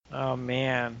Oh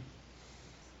man,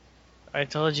 I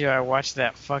told you I watched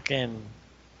that fucking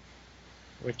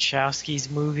Wachowski's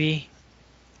movie,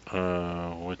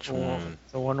 Which the one?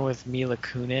 the one with Mila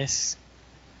Kunis.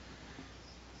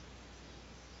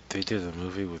 They did a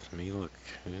movie with Mila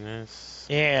Kunis.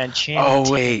 Yeah, and Channing Oh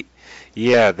Tatum. wait,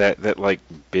 yeah, that like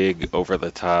big over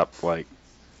the top like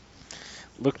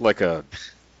looked like a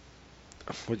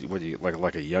what do you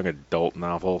like a young adult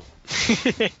novel.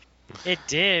 It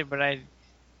did, but I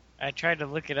tried to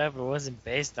look it up. It wasn't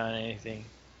based on anything.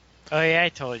 Oh yeah, I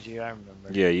told you. I remember.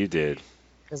 Yeah, you did.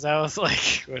 Because I was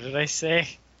like, what did I say?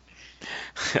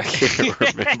 I can't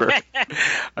remember.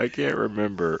 I can't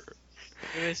remember.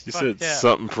 It was You said fucked up.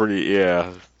 something pretty,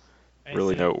 yeah, I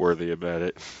really said noteworthy about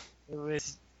it. it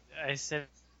was. I said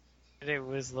it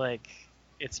was like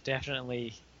it's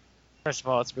definitely. First of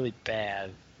all, it's really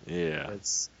bad. Yeah.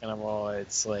 It's kind of all.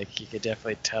 It's like you could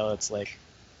definitely tell it's like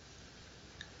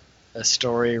a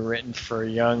story written for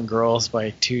young girls by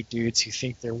two dudes who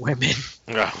think they're women.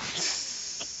 Oh.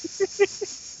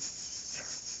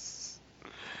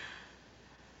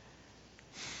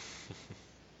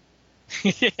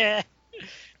 Yeah.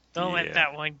 Don't let Yeah.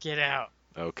 that one get out.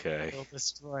 Okay. It'll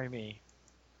destroy me.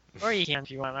 Or you can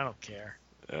if you want. I don't care.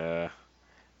 Uh,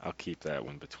 I'll keep that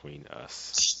one between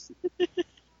us.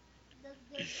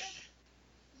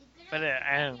 But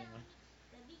I don't know.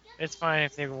 It's fine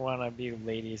if they want to be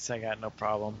ladies. I got no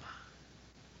problem.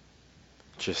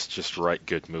 Just write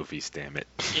good movies, damn it.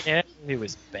 Yeah, it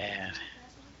was bad.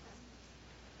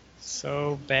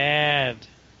 So bad.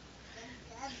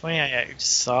 Funny, I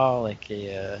just saw like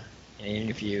an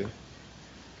interview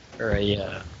or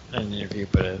not an interview,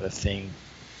 but a thing,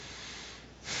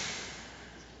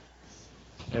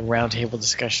 a roundtable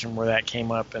discussion where that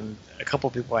came up, and a couple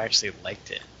people actually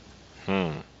liked it.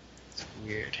 Hmm. It's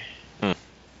weird. Hmm.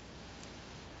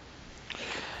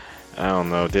 I don't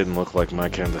know. Didn't look like my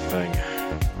kind of thing.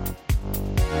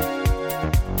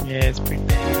 Yeah, it's pretty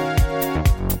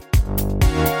bad.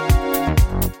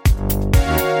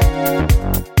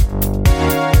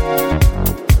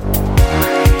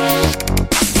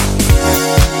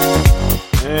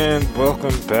 And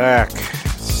welcome back.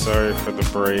 Sorry for the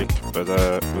break, but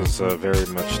it was very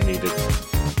much needed.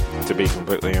 To be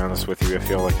completely honest with you, I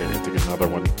feel like I need to get another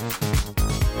one.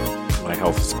 My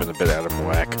health has been a bit out of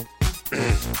whack.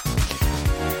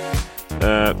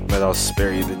 But I'll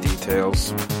spare you the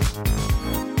details.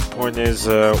 Point is,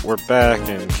 we're back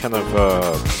and kind of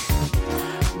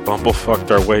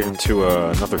bumblefucked our way into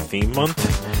another theme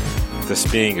month. This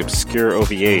being obscure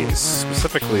OVAs,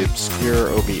 specifically obscure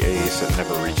OVAs that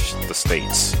never reached the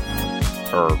States,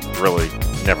 or really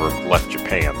never left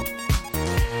Japan.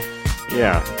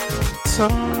 Yeah, it's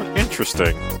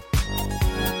interesting.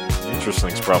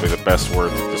 Interesting is probably the best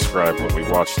word to describe what we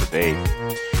watched today.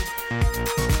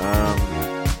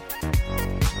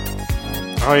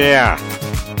 Oh yeah,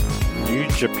 New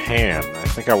Japan. I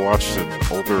think I watched an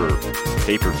older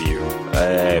pay-per-view.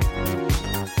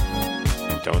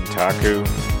 Dontaku.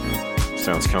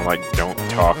 Sounds kind of like Don't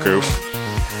Taku.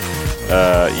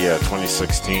 Yeah,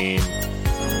 2016.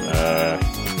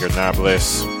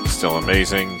 Ingobernables, still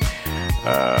amazing.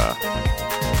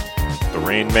 The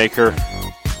Rainmaker,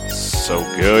 so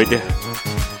good.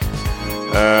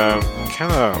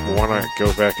 Kind of want to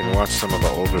go back and watch some of the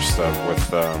older stuff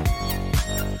with,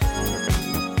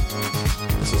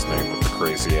 what's his name with the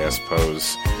crazy ass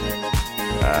pose?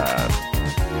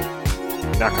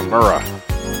 Nakamura.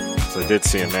 So I did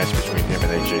see a match between him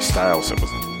and AJ Styles. It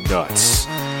was nuts.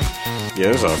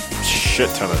 Yeah, there's a shit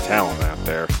ton of talent out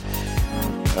there.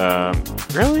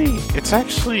 Really, it's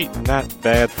actually not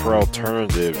bad for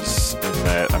alternatives in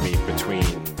that, I mean, between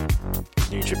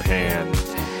New Japan,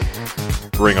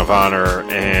 Ring of Honor,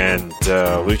 and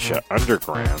Lucha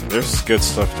Underground, there's good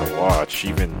stuff to watch.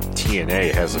 Even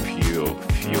TNA has a few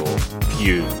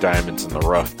diamonds in the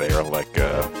rough there, like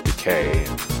Decay,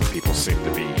 and people seem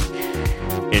to be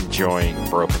enjoying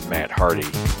Broken Matt Hardy.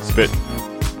 It's a bit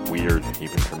weird,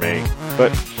 even for me,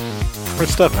 but there's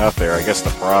stuff out there. I guess the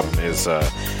problem is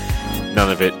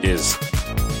none of it is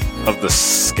of the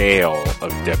scale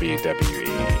of WWE.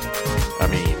 I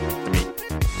mean,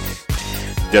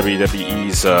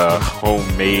 WWE's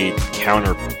homemade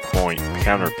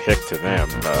counterpick to them,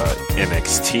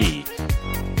 NXT,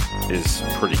 is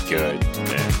pretty good,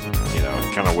 and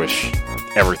I kind of wish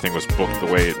everything was booked the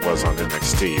way it was on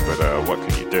NXT, but what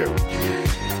can you do?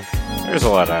 There's a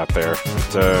lot out there,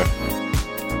 but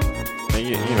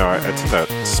I tend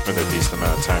to spend a decent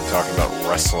amount of time talking about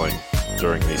wrestling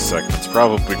during these segments,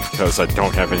 probably because I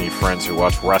don't have any friends who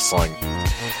watch wrestling.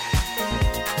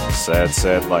 Sad,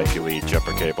 sad life you lead,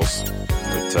 Jumper Cables.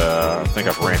 But I think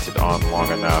I've ranted on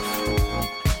long enough.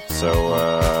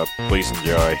 So please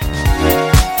enjoy.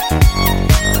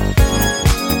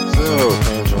 So,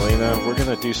 Angelina, we're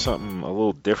going to do something a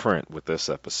little different with this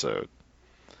episode.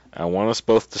 I want us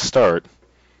both to start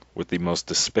with the most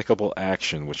despicable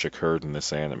action which occurred in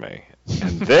this anime.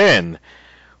 And then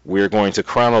we're going to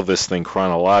chrono this thing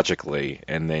chronologically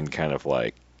and then kind of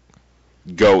like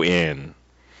go in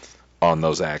on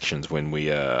those actions when we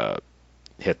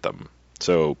hit them.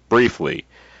 So, briefly,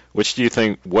 what do you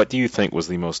think was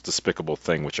the most despicable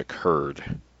thing which occurred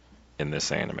in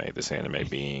this anime? This anime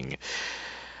being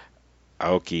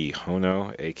Aoki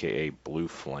Hono, aka Blue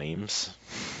Flames.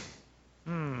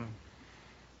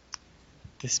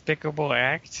 Despicable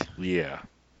act? Yeah.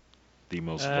 The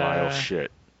most vile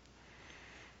shit.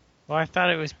 Well, I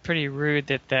thought it was pretty rude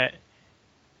that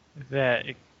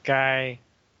guy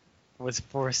was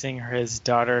forcing his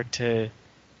daughter to...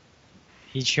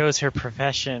 He chose her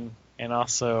profession and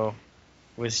also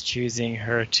was choosing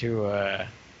her to...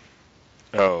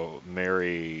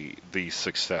 marry the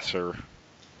successor.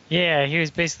 Yeah, he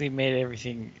was basically made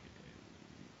everything...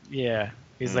 Yeah.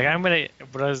 He's like, I'm gonna...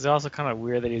 But it was also kind of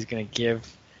weird that he was gonna give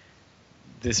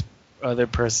this other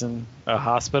person a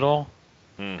hospital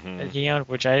that he owned,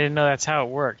 which I didn't know that's how it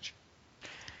worked.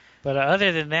 But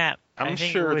other than that... I'm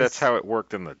sure that's how it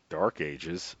worked in the Dark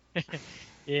Ages.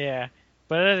 Yeah.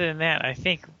 But other than that, I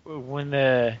think when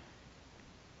the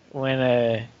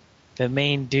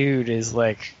main dude is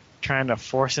like trying to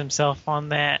force himself on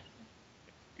that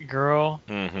girl,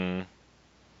 and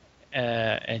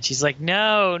she's like,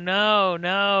 no, no,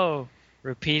 no,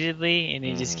 repeatedly, and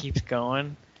he just keeps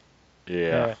going.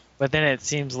 Yeah. But then it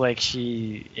seems like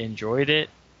she enjoyed it,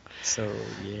 so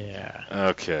yeah.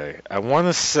 Okay, I want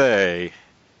to say,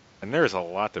 and there's a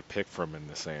lot to pick from in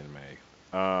this anime.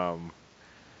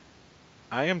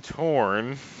 I am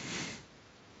torn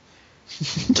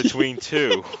between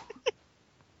two.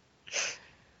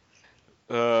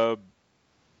 The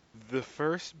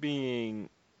first being,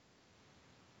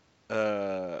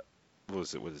 what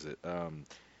is it?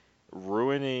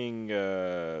 Ruining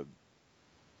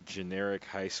generic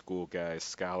high school guy's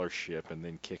scholarship and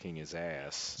then kicking his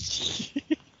ass.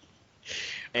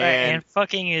 and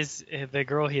fucking the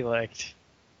girl he liked.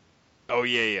 Oh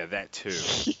yeah, that too.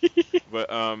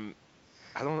 But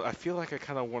I feel like I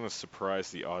kind of want to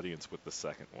surprise the audience with the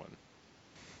second one.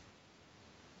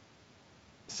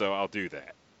 So I'll do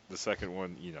that. The second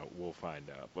one, we'll find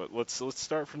out. But let's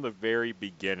start from the very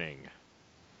beginning.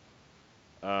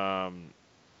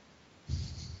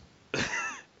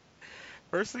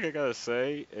 First thing I gotta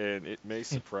say, and it may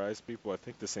surprise people, I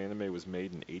think this anime was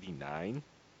made in '89.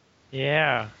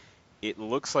 Yeah. It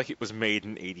looks like it was made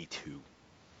in '82.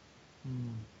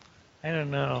 I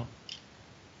don't know.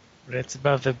 But it's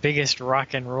about the biggest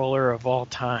rock and roller of all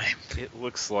time. It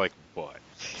looks like butt.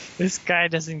 This guy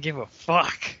doesn't give a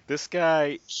fuck. This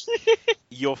guy,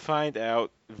 you'll find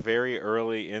out very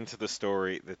early into the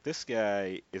story that this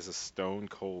guy is a stone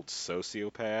cold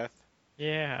sociopath.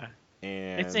 Yeah.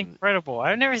 And it's incredible.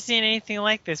 I've never seen anything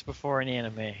like this before in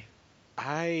anime.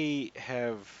 I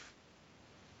have...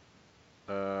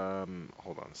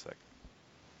 hold on a sec.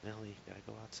 Nelly, you gotta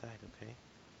go outside, okay?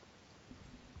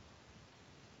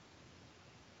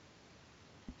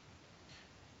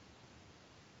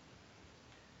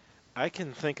 I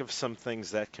can think of some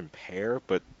things that compare,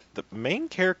 but the main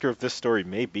character of this story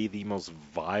may be the most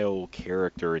vile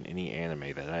character in any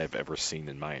anime that I have ever seen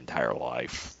in my entire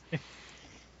life.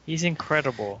 He's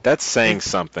incredible. That's saying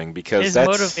something, because his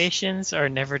motivations are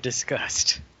never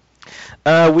discussed.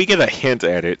 We get a hint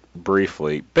at it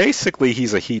briefly. Basically,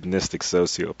 he's a hedonistic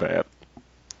sociopath.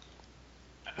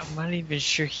 I'm not even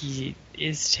sure he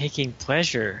is taking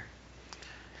pleasure.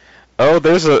 Oh,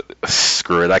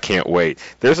 screw it, I can't wait.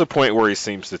 There's a point where he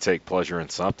seems to take pleasure in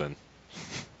something.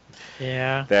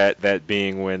 Yeah. That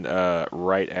being when,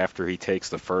 right after he takes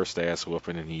the first ass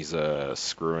whooping and he's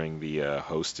screwing the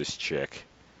hostess chick.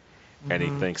 And he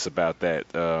thinks about that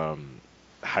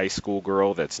high school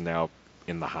girl that's now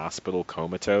in the hospital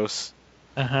comatose.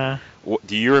 Uh-huh.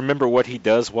 Do you remember what he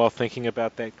does while thinking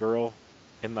about that girl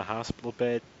in the hospital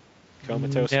bed?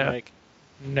 Comatose, no. Mike?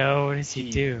 No, what does he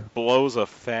do? Blows a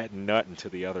fat nut into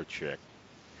the other chick.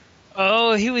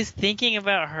 Oh, he was thinking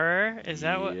about her? Is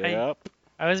that what? Yep.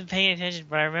 I wasn't paying attention,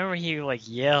 but I remember he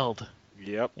yelled.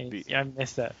 Yep. I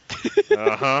missed that.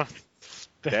 Uh-huh.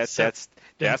 That's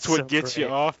what gets great.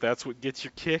 you off. That's what gets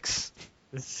your kicks.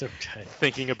 That's so tight.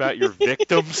 Thinking about your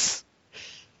victims.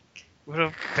 What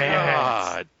a bad.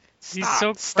 God. He's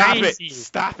so crazy.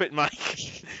 Stop it,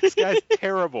 Mike. This guy's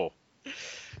terrible.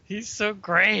 He's so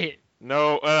great.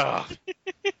 No,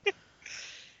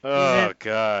 Oh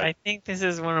God. I think this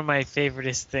is one of my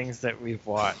favoriteest things that we've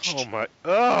watched. Oh my.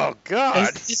 Oh God.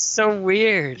 It's just so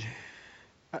weird.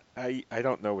 I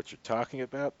don't know what you're talking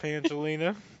about,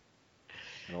 Pangelina.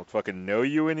 I don't fucking know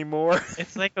you anymore.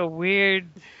 It's like a weird.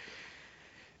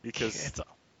 Because It's.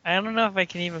 I don't know if I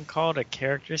can even call it a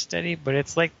character study, but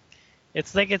it's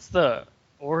the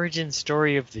origin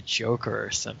story of the Joker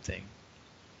or something.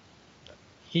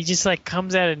 He just like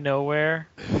comes out of nowhere,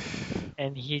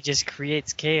 and he just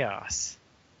creates chaos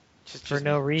for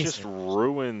no reason. just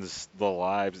ruins the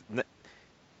lives.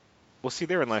 Well, see,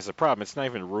 therein lies the problem. It's not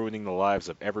even ruining the lives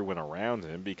of everyone around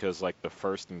him because, like, the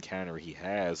first encounter he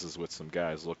has is with some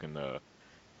guys looking to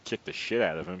kick the shit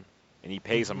out of him, and he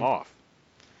pays them off.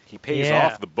 He pays Yeah.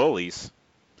 off the bullies,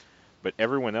 but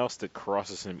everyone else that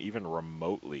crosses him, even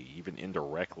remotely, even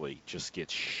indirectly, just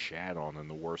gets shat on in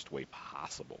the worst way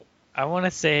possible. I want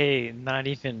to say not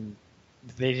even.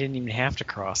 They didn't even have to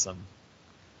cross him.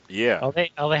 Yeah, All they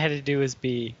had to do was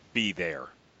be. be there.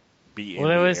 Be Well,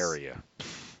 in that the was- area.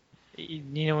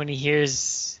 You know, when he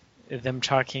hears them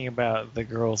talking about the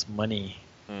girl's money,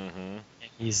 Mm-hmm.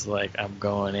 he's like, "I'm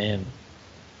going in."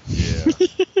 Yeah.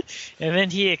 And then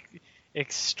he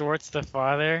extorts the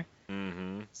father.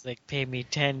 Mm-hmm. It's like, "Pay me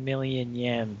 10 million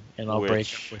yen, and I'll break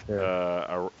up with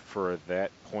her." For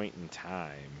that point in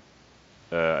time,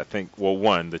 I think, well,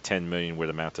 one, the 10 million would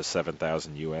amount to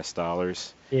 7,000 US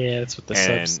dollars. Yeah, that's what the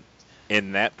And subs.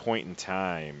 in that point in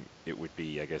time, it would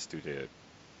be, I guess, due to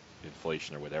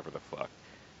inflation or whatever the fuck,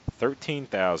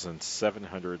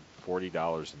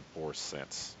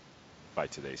 $13,740.04 by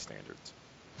today's standards.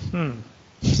 A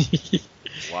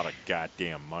lot of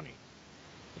goddamn money.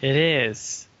 It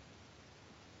is.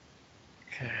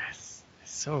 God, it's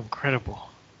so incredible.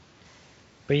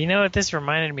 But you know what this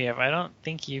reminded me of? I don't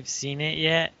think you've seen it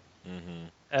yet.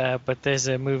 Mm-hmm. But there's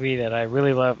a movie that I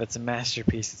really love. It's a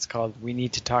masterpiece. It's called We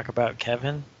Need to Talk About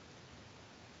Kevin.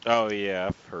 Oh yeah,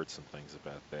 I've heard some things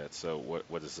about that. So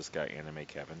what is this guy, Anime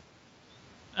Kevin?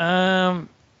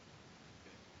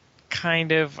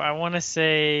 Kind of. I want to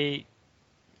say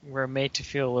we're made to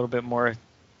feel a little bit more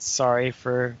sorry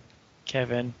for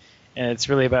Kevin, and it's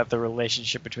really about the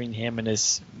relationship between him and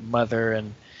his mother.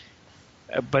 And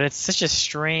but it's such a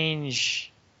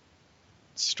strange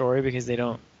story because they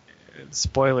don't.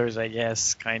 Spoilers, I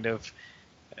guess, kind of.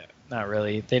 Not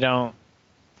really. They don't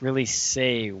really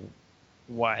say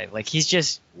why. Like, he's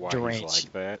just Why deranged. he's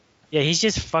like that? Yeah, he's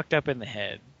just fucked up in the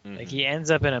head. Like, Mhm. he ends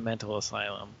up in a mental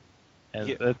asylum. And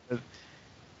Yeah.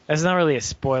 that's not really a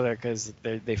spoiler because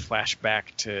they flash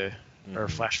back to, or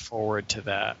Mhm. flash forward to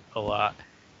that a lot.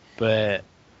 But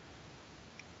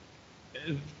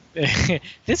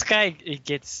this guy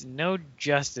gets no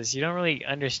justice. You don't really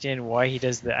understand why he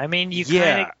does that. I mean, you kind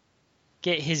Yeah. of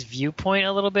get his viewpoint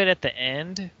a little bit at the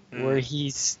end where Mm.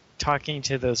 he's talking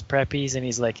to those preppies and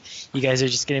he's like, you guys are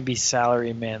just going to be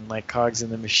salary men, like cogs in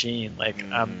the machine. Like,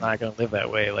 I'm Mhm. not going to live that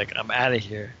way. Like, I'm out of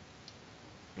here.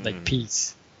 Like, Mhm.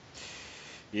 peace.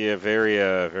 Yeah,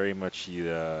 very much.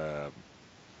 I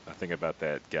think about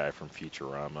that guy from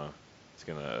Futurama. He's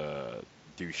gonna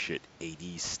do shit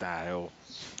 80s style.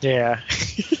 Yeah.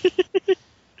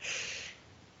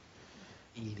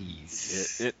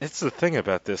 80s. It's the thing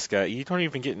about this guy. You don't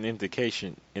even get an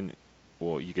indication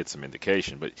well, you get some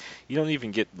indication, but you don't even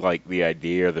get like the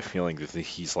idea or the feeling that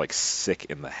he's like sick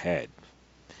in the head.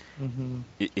 Mm-hmm.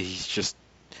 He's just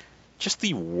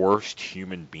the worst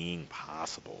human being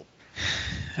possible.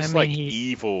 I Just mean, like he,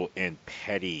 evil and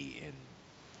petty and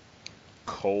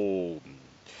cold. And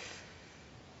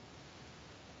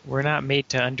we're not made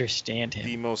to understand the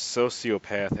him. most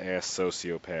sociopath-ass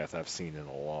sociopath I've seen in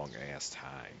a long-ass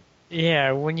time.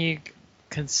 Yeah, when you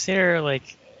consider,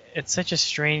 like, it's such a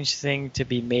strange thing to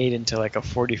be made into, like, a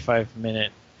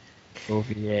 45-minute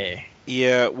OVA.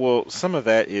 Yeah, well, some of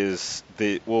that is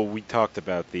we talked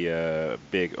about the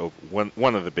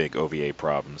one of the big OVA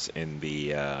problems in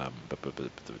the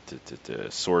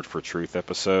Sword for Truth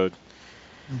episode.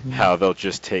 Mhm. How they'll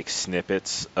just take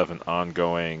snippets of an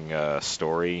ongoing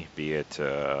story, be it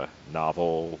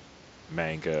novel,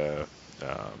 manga.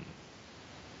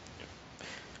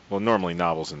 Well, normally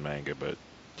novels and manga, but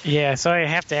Yeah, so I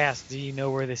have to ask, do you know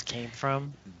where this came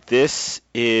from? this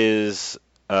is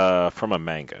from a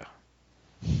manga.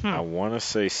 I Hmm. want to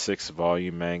say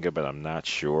 6-volume manga, but I'm not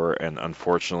sure. And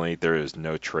unfortunately, there is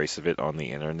no trace of it on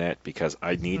the internet because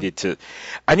I needed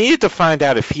to find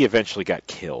out if he eventually got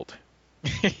killed.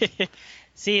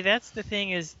 See, that's the thing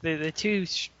is the two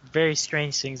very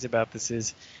strange things about this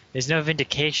is there's no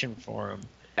vindication for him.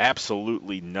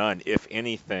 Absolutely none. If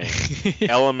anything,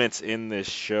 elements in this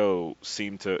show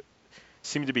seem to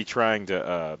be trying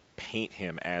to paint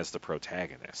him as the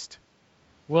protagonist.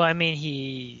 Well, I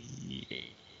mean,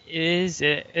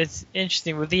 it's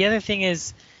interesting. But the other thing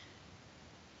is,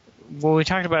 well, we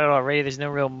talked about it already. There's no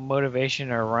real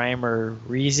motivation or rhyme or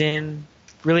reason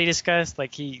really discussed.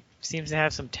 Like he seems to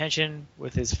have some tension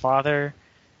with his father,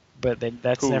 but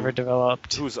that's never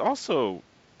developed. Who's also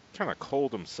kind of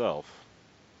cold himself.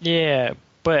 Yeah,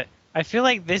 but I feel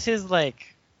like this is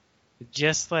like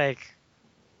just like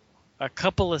a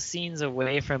couple of scenes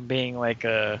away from being like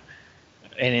an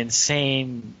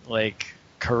insane like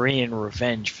Korean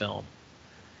revenge film.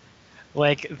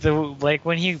 Like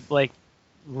when he like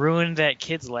ruined that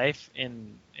kid's life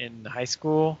in high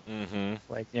school. Mm-hmm.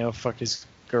 Like, you know, fucked his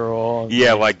girl.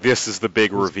 Yeah, like this is the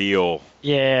big reveal.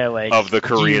 Yeah, like of the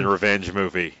Korean revenge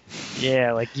movie.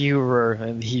 Yeah, like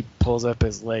and he pulls up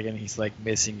his leg and he's like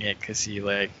missing it because he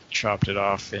like chopped it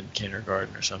off in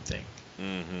kindergarten or something.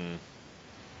 Mm-hmm.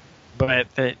 But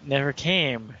that never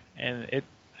came, and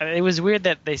it was weird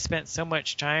that they spent so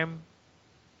much time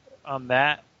on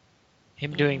that,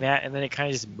 him doing that, and then it kind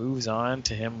of just moves on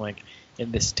to him like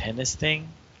in this tennis thing.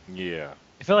 Yeah.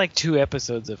 It felt like 2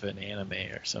 episodes of an anime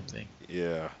or something.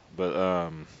 Yeah, but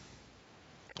all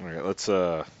right, let's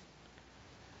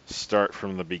start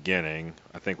from the beginning.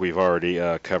 I think we've already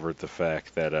covered the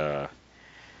fact that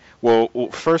well,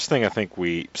 first thing I think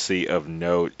we see of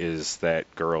note is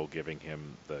that girl giving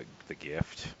him the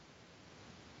gift.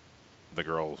 The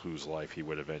girl whose life he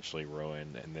would eventually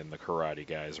ruin, and then the karate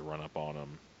guys run up on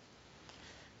him.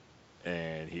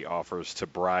 And he offers to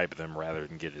bribe them rather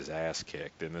than get his ass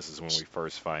kicked. And this is when we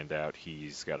first find out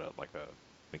he's got I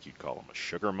think you'd call him a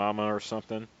sugar mama or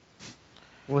something.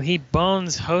 Well, he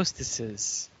bones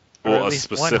hostesses. Well, a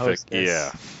specific,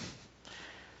 yeah.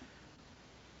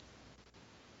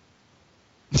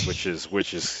 Which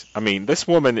is, I mean, this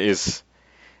woman is.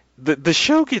 The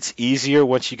show gets easier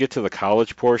once you get to the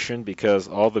college portion because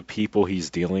all the people he's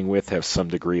dealing with have some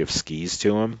degree of skis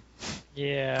to him.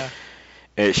 Yeah.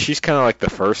 And she's kind of like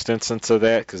the first instance of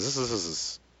that because this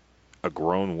is a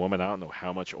grown woman. I don't know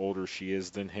how much older she is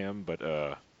than him, but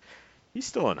he's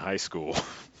still in high school.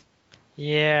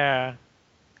 Yeah.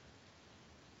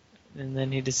 And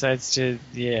then he decides to,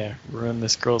 ruin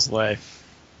this girl's life.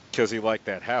 Because he liked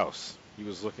that house. He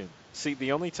was looking. See,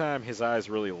 the only time his eyes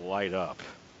really light up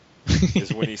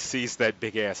is when he sees that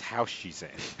big ass house she's in.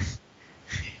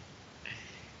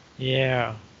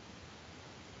 Yeah.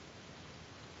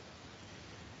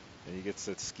 And he gets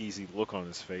that skeezy look on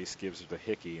his face, gives her the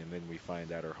hickey, and then we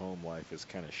find out her home life is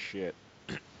kind of shit.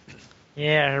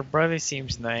 Yeah, her brother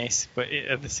seems nice, but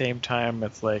at the same time,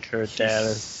 it's like her dad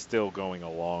is still going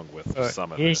along with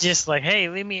some of this. He's just like, "Hey,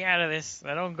 leave me out of this.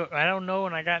 I don't know,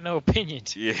 and I got no opinion."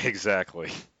 Yeah, exactly.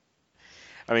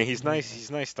 I mean, he's nice.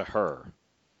 He's nice to her,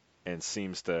 and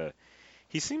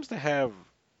he seems to have,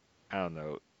 I don't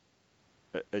know,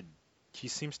 he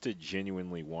seems to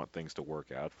genuinely want things to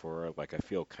work out for her. Like I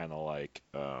feel kind of like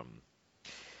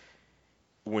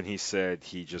when he said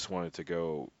he just wanted to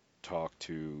go talk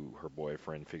to her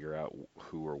boyfriend, figure out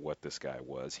who or what this guy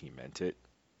was, he meant it.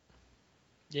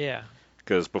 Yeah.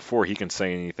 Because before he can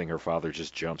say anything, her father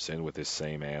just jumps in with his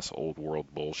same ass old world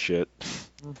bullshit.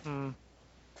 Mm-hmm.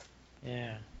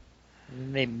 Yeah. And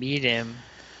then they meet him,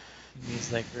 and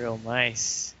he's like real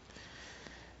nice.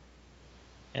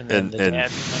 And then the dad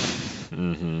comes.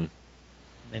 Mm-hmm. And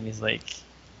then he's like,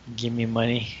 "Give me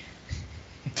money."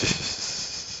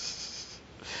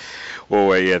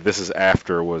 Well, yeah, this is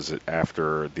after. Was it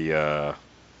after the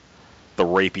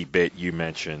rapey bit you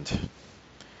mentioned?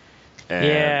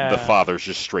 And the father's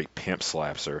just straight pimp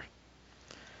slaps her.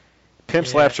 Pimp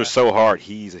slaps her so hard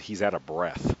he's out of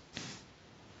breath.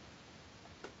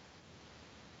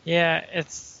 Yeah,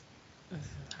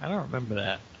 I don't remember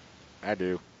that. I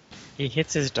do. He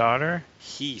hits his daughter?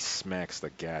 He smacks the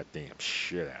goddamn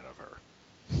shit out of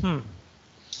her.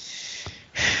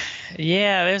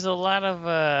 Yeah, there's a lot of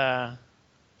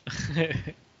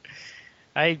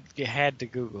I had to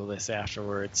Google this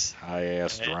afterwards. High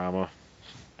ass drama.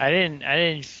 I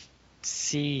didn't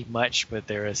see much, but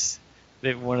there was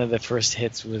one of the first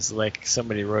hits was like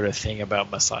somebody wrote a thing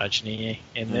about misogyny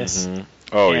in this. Mm-hmm.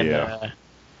 Oh, and,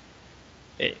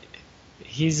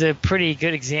 he's a pretty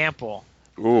good example.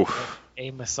 Oof. Of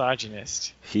a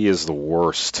misogynist. He is the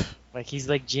worst. Like he's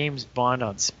like James Bond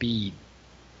on speed.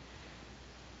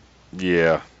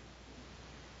 Yeah.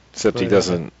 Except he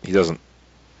doesn't.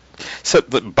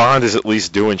 Except that Bond is at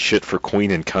least doing shit for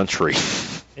Queen and Country.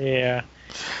 Yeah.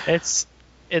 It's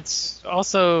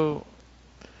also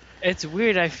it's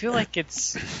weird. I feel like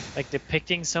it's like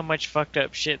depicting so much fucked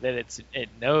up shit that it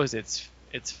knows it's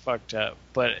fucked up,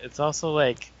 but it's also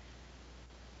like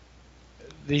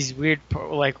these weird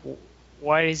like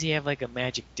why does he have like a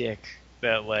magic dick?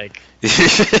 that like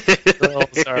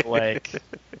girls are like,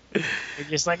 they're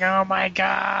just like, oh my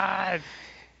god,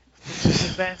 this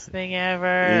is the best thing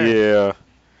ever. Yeah.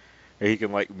 He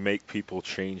can like make people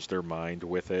change their mind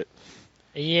with it.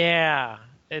 Yeah,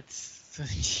 it's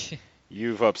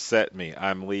You've upset me.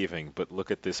 I'm leaving, but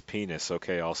look at this penis.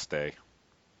 Okay, I'll stay.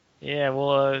 yeah.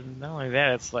 Well, not only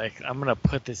that, it's like I'm gonna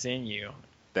put this in you,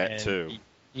 That and too.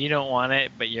 you don't want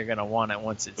it, but you're gonna want it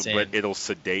once it's in. But it'll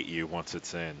sedate you once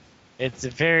it's in. It's a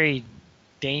very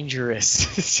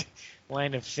dangerous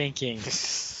line of thinking,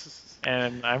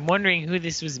 and I'm wondering who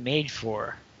this was made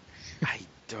for. I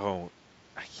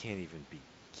can't even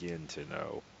begin to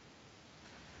know.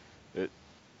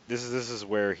 This is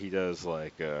where he does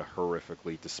like a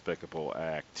horrifically despicable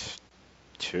act.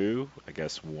 2, I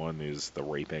guess 1 is the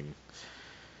raping.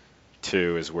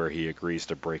 2 is where he agrees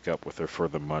to break up with her for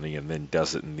the money and then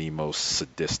does it in the most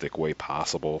sadistic way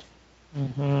possible.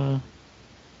 Mm-hmm.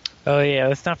 Oh yeah,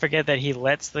 let's not forget that he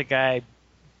lets the guy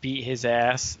beat his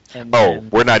ass. And then...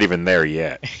 we're not even there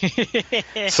yet.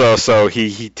 So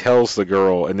he tells the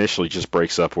girl, initially just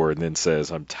breaks up with her and then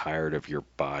says, I'm tired of your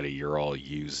body, you're all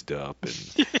used up.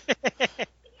 And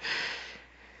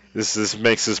this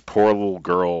makes this poor little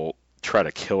girl try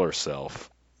to kill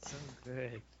herself. So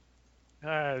good.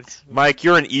 Mike,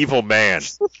 you're an evil man.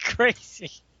 Crazy.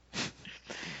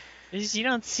 You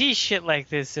don't see shit like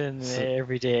this in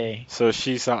every day. So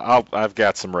she's. I've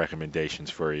got some recommendations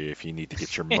for you if you need to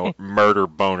get your murder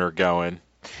boner going.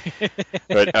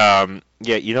 But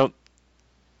yeah,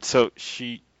 So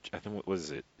she, I think, what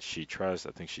was it? I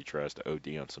think she tries to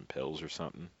OD on some pills or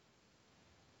something.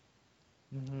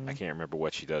 Mm-hmm. I can't remember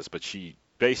what she does, but she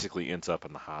basically ends up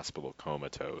in the hospital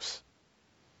comatose.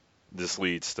 This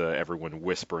leads to everyone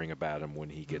whispering about him when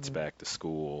he gets back to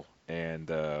school,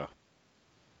 and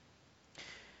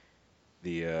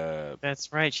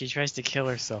That's right. She tries to kill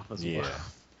herself as well.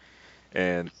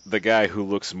 And the guy who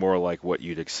looks more like what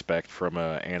you'd expect from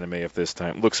an anime of this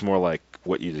time looks more like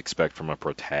what you'd expect from a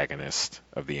protagonist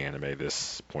of the anime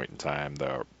this point in time.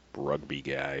 The rugby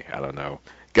guy, I don't know.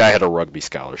 Guy had a rugby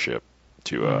scholarship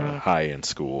to a high-end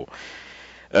school.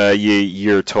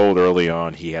 You're told early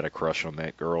on he had a crush on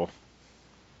that girl.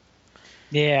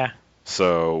 Yeah.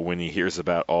 So when he hears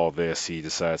about all this, he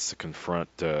decides to confront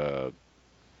Bitch.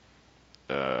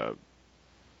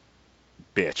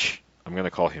 I'm gonna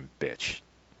call him Bitch.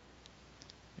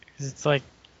 It's like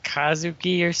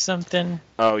Kazuki or something.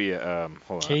 Oh yeah.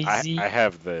 Hold on. KZ? I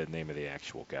have the name of the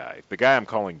actual guy. The guy I'm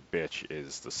calling Bitch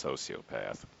is the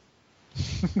sociopath.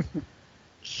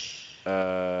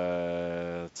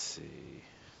 Let's see.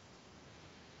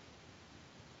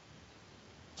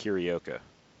 Kirioka.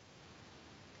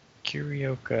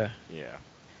 Yeah.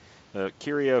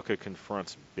 Kirioka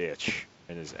confronts Bitch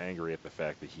and is angry at the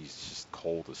fact that he's just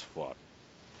cold as fuck.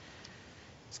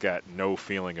 He's got no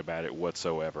feeling about it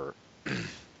whatsoever.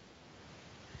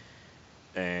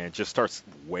 And just starts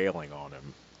wailing on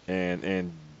him.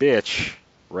 And Bitch,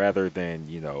 rather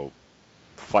than,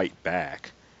 fight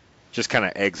back, just kind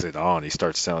of eggs it on. He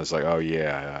starts telling us like, oh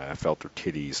yeah, I felt her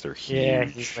titties, they're huge. Yeah,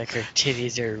 he's like, her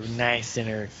titties are nice and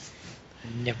her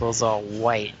nipples all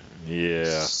white.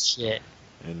 Yeah. Shit.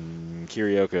 And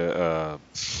Kirioka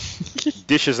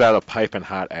dishes out a piping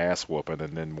hot ass whooping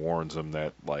and then warns him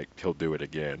that like he'll do it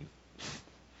again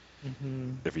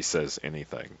if he says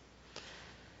anything.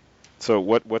 So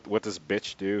what does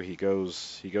Bitch do? He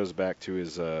goes back to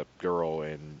his girl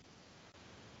and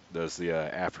does the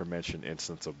aforementioned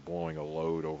instance of blowing a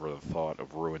load over the thought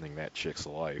of ruining that chick's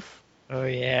life. Oh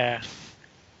yeah,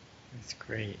 that's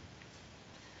great.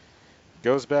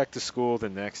 Goes back to school the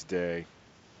next day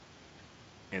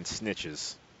and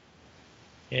snitches.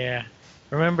 Yeah.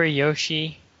 Remember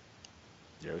Yoshi?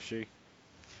 Yoshi?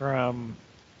 From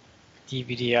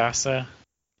DVD Asa?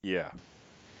 Yeah.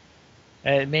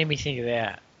 It made me think of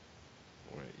that.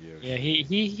 Wait, Yoshi. Yeah,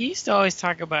 he used to always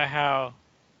talk about how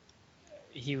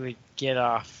he would get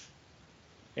off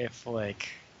if like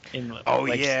in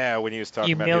yeah, when he was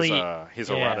talking about his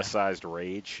eroticized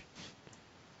rage.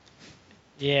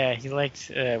 Yeah, he liked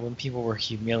when people were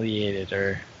humiliated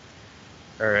or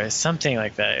something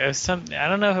like that. It was I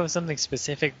don't know if it was something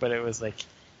specific, but it was like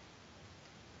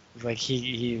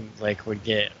he like would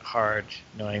get hard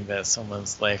knowing that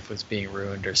someone's life was being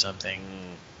ruined or something.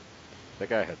 That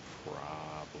guy had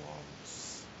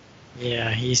problems. Yeah,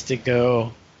 he used to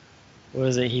go. What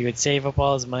was it? He would save up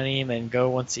all his money and then go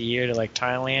once a year to like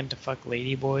Thailand to fuck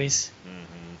ladyboys.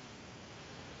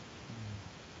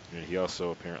 And he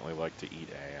also apparently liked to eat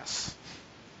ass.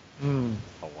 A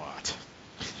lot.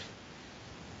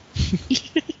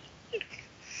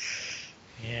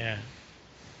 Yeah.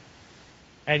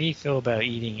 How do you feel about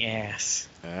eating ass?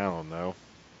 I don't know.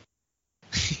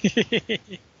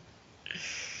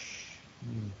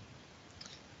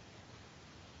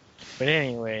 But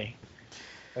anyway,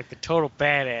 like the total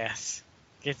badass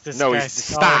gets this No, guy's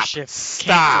stop. scholarship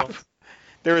Stop. canceled.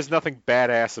 There is nothing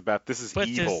badass about this. Is Puts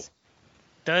evil.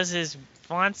 does his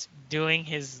wants doing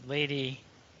his lady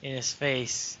in his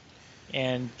face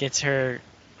and gets her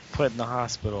put in the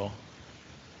hospital.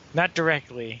 Not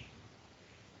directly.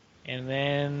 And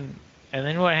then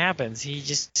what happens? He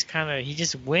just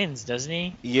wins, doesn't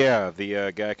he? Yeah,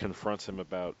 the guy confronts him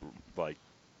about like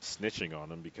snitching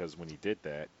on him because when he did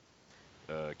that,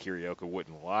 Kirioka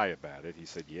wouldn't lie about it. He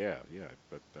said, "Yeah,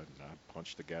 but I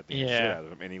punched the goddamn shit Yeah. out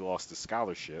of him, and he lost his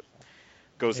scholarship."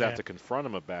 Goes out Yeah. to confront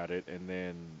him about it, and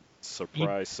then He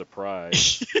surprise,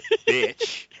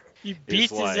 bitch he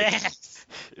beats like- his ass.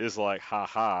 is like, "Ha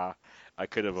ha! I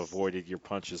could have avoided your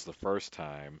punches the first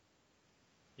time.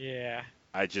 Yeah.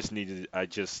 I just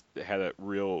had a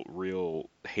real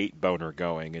hate boner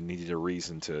going and needed a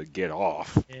reason to get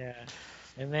off." Yeah.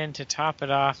 And then to top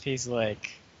it off, he's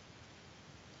like,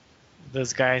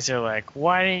 those guys are like,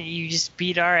 why didn't you just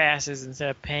beat our asses instead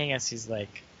of paying us? He's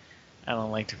like, I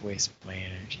don't like to waste my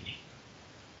energy.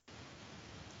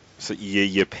 So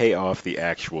you pay off the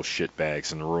actual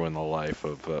shitbags and ruin the life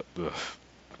of.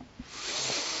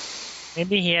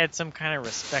 Maybe he had some kind of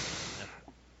respect for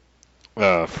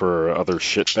them. For other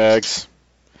shitbags,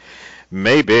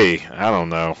 maybe. I don't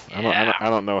know. Yeah. I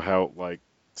don't know how like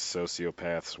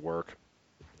sociopaths work.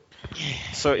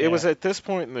 So it Yeah. was at this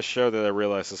point in the show that I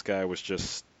realized this guy was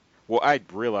just. Well, I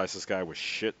realized this guy was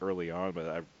shit early on,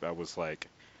 but I was like,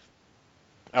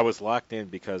 I was locked in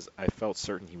because I felt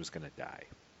certain he was gonna die.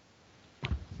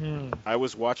 I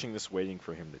was watching this waiting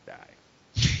for him to die.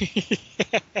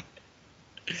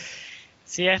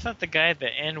 See, I thought the guy at the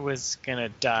end was gonna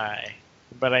die,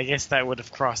 but I guess that would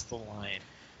have crossed the line.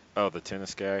 Oh, the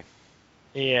tennis guy?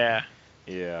 Yeah.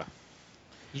 Yeah.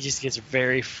 He just gets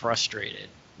very frustrated.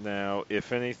 Now,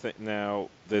 if anything, at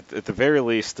the very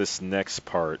least, this next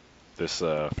part,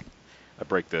 I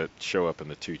break the show up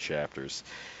into 2 chapters.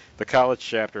 The college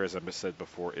chapter, as I said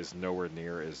before, is nowhere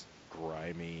near as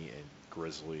grimy and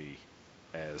grisly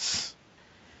as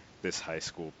this high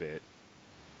school bit.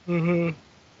 Mm-hmm.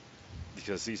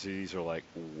 Because these are like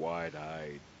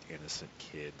wide-eyed, innocent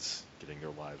kids getting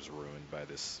their lives ruined by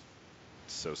this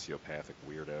sociopathic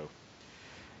weirdo.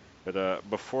 But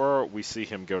before we see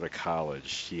him go to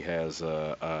college, he has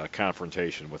a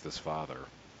confrontation with his father,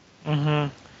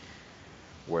 Mm-hmm.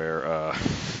 where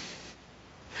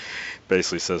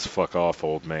basically says, "Fuck off,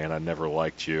 old man. I never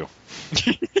liked you.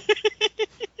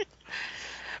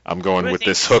 I'm going What with did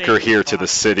he this hooker say, here to the Bob?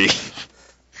 city."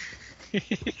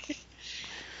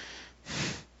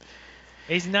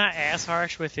 He's not as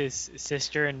harsh with his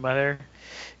sister and mother.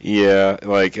 Yeah,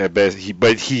 like I bet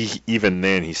he even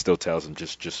then he still tells him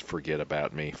just forget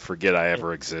about me. Forget I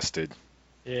ever existed.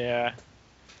 Yeah.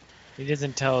 He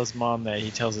doesn't tell his mom that. He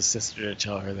tells his sister to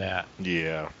tell her that.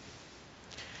 Yeah.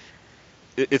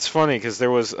 It's funny because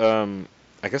there was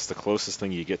I guess the closest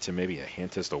thing you get to maybe a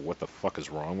hint as to what the fuck is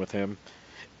wrong with him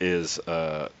is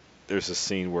there's a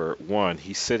scene where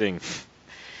he's sitting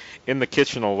in the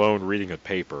kitchen alone reading a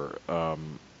paper.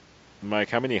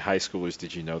 Mike, how many high schoolers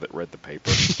did you know that read the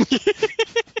paper?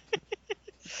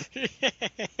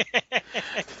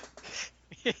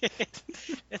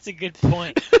 That's a good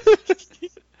point.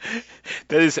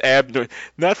 That is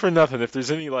not for nothing. If there's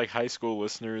any like high school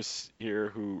listeners here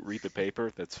who read the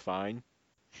paper, that's fine.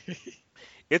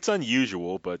 It's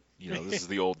unusual, but this is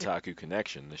the old Taku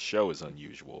connection. The show is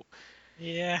unusual.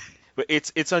 Yeah. But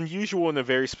it's unusual in a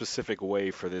very specific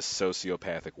way for this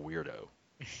sociopathic weirdo.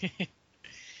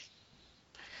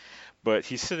 But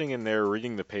he's sitting in there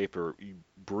reading the paper. He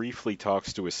briefly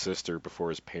talks to his sister before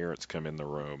his parents come in the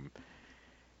room,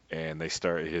 and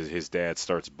his dad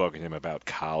starts bugging him about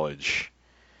college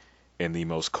in the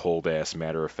most cold-ass,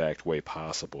 matter-of-fact way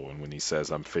possible. And when he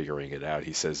says, "I'm figuring it out,"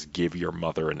 he says, "Give your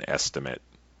mother an estimate."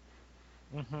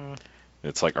 Mm-hmm.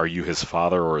 It's like, are you his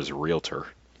father or his realtor?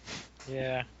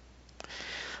 Yeah.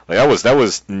 Like that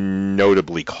was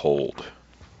notably cold.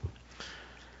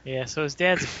 Yeah, so his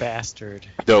dad's a bastard.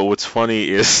 Though what's funny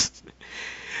is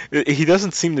he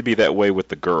doesn't seem to be that way with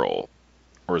the girl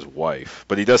or his wife,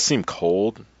 but he does seem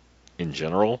cold in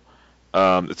general.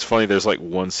 It's funny, there's like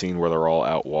one scene where they're all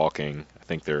out walking. I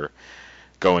think they're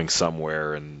going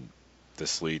somewhere, and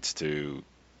this leads to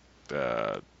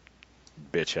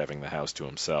bitch having the house to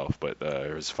himself. But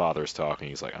his father's talking.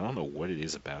 He's like, "I don't know what it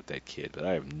is about that kid, but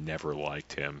I have never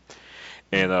liked him."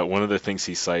 And one of the things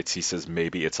he cites, he says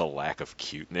maybe it's a lack of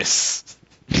cuteness.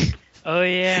 Oh,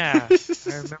 yeah. I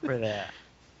remember that.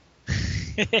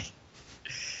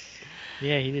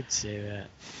 Yeah, he did say that.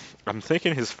 I'm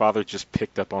thinking his father just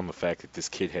picked up on the fact that this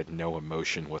kid had no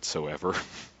emotion whatsoever.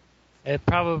 It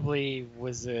probably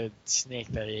was a snake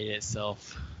that ate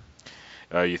itself.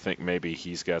 You think maybe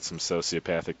he's got some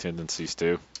sociopathic tendencies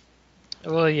too?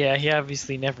 Well, yeah, he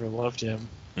obviously never loved him,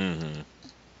 Mm-hmm.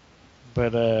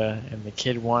 but and the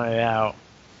kid wanted out.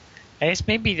 I guess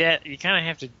maybe that you kind of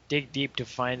have to dig deep to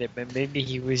find it, but maybe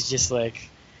he was just like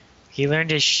he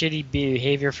learned his shitty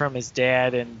behavior from his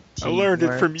dad, and I learned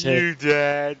it from you,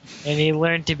 Dad. and he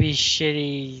learned to be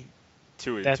shitty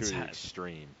To an That's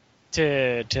extreme.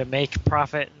 to make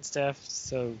profit and stuff.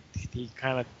 So he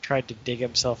kind of tried to dig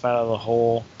himself out of the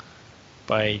hole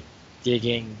by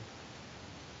digging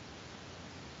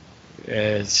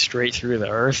straight through the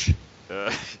earth.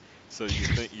 So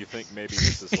you think maybe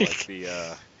this is like the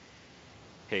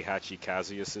Heihachi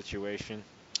Kazuya situation,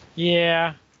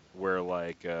 Yeah, where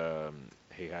like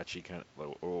Heihachi kind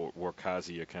of or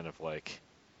Kazuya kind of like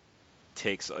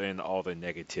takes in all the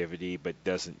negativity, but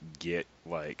doesn't get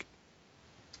like.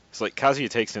 It's like Kazuya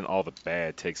takes in all the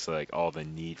bad, takes like all the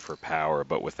need for power,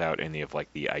 but without any of like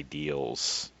the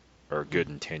ideals or good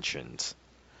intentions.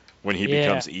 When he Yeah.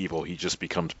 becomes evil, he just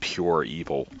becomes pure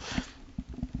evil.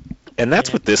 And that's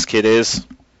Yeah. what this kid is.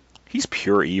 He's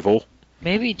pure evil.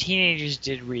 maybe teenagers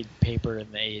did read paper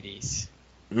in the 80s.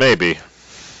 Maybe.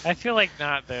 I feel like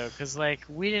not though, because like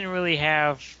we didn't really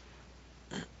have.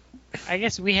 I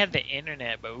guess we had the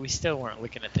internet, but we still weren't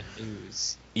looking at the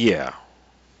news. Yeah.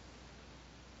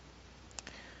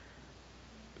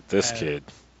 This Uh, kid.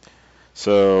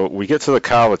 So we get to the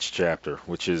college chapter,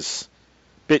 which is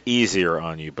a bit easier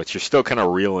on you, but you're still kind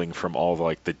of reeling from all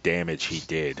like the damage he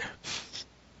did.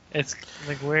 It's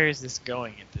like, where is this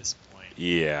going at this point?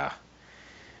 Yeah.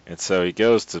 And so he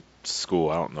goes to school,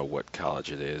 I don't know what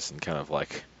college it is, and kind of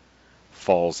like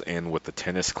falls in with the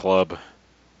tennis club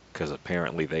because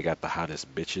apparently they got the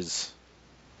hottest bitches.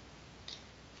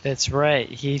 That's right.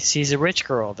 He sees a rich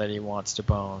girl that he wants to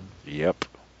bone, Yep.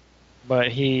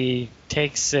 but he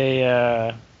takes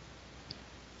a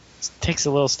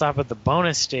little stop at the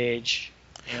bonus stage,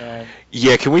 and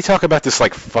Yeah, can we talk about this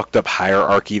like fucked up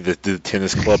hierarchy that the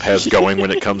tennis club has going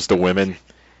when it comes to women?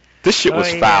 This shit Oh,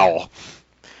 was yeah. foul.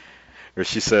 Or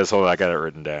she says, hold on, I got it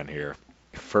written down here.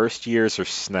 First years are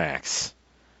snacks.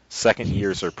 Second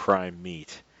years are prime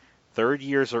meat. Third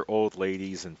years are old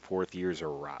ladies, and fourth years are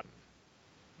rotten.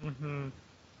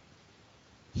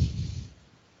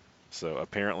 So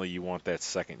apparently you want that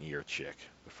second year chick.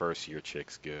 The first year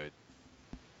chick's good,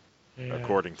 yeah.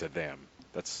 according to them.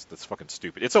 That's fucking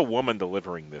stupid. It's a woman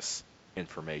delivering this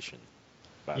information,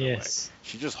 by the way. Yes.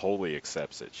 She just wholly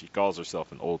accepts it. She calls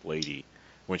herself an old lady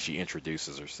when she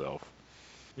introduces herself.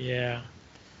 Yeah.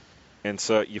 And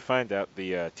so you find out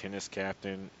the tennis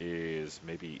captain is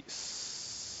maybe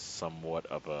somewhat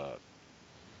of a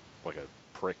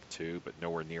prick too, but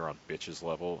nowhere near on bitches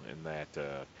level. In that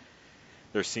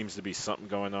there seems to be something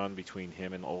going on between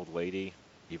him and old lady,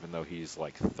 even though he's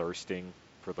like thirsting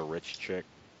for the rich chick.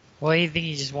 Well, you think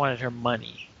he just wanted her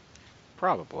money?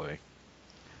 Probably.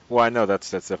 Well, I know that's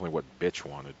definitely what bitch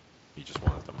wanted. He just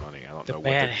wanted the money. I don't The know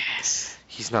what. badass.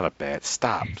 He's not a bad.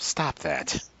 Stop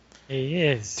that. He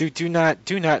is. Dude, do not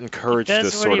encourage He does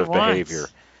this what sort he of wants. behavior.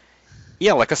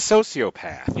 Yeah, like a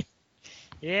sociopath.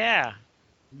 Yeah.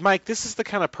 Mike, this is the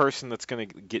kind of person that's going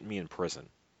to get me in prison.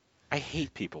 I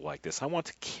hate people like this. I want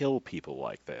to kill people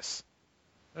like this.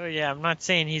 Oh yeah. I'm not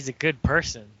saying he's a good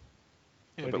person.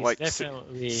 Yeah, But but he's like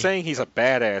definitely. saying he's a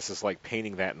badass is like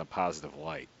painting that in a positive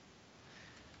light.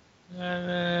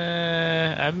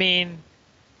 I mean,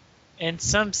 in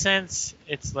some sense,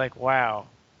 it's like, wow,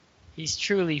 he's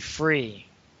truly free.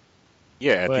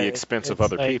 Yeah, at But the expense of it's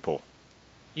other like- people.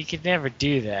 You could never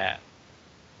do that.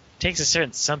 It takes a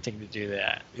certain something to do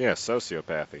that. Yeah,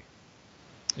 sociopathy.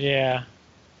 Yeah.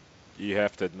 You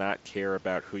have to not care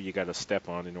about who you got to step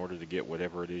on in order to get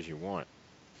whatever it is you want.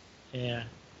 Yeah.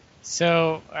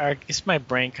 So, I guess my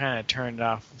brain kind of turned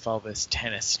off with all this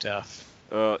tennis stuff.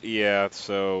 Yeah,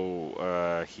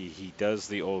 so he does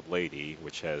the old lady,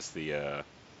 which has the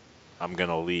I'm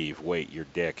gonna leave, wait, your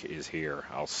dick is here,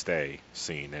 I'll stay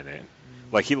scene in it.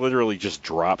 Like, he literally just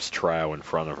drops trow in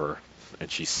front of her, and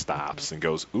she stops and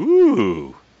goes,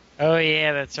 ooh! Oh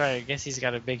yeah, that's right. I guess he's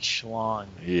got a big schlong.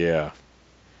 Yeah.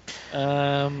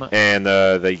 Um. And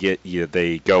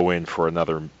they go in for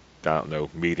another, I don't know,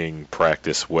 meeting,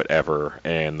 practice, whatever,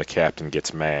 and the captain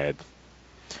gets mad.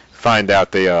 Find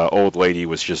out the old lady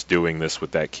was just doing this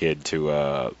with that kid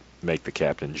to make the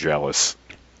captain jealous.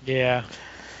 Yeah.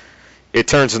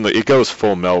 It goes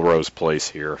full Melrose Place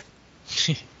here.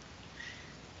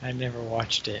 I never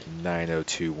watched it.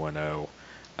 90210.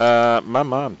 My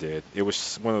mom did. It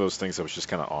was one of those things that was just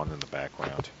kind of on in the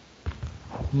background.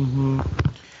 Mm-hmm.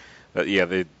 Yeah,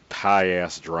 the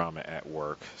high-ass drama at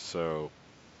work. So,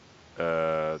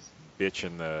 uh, Bitch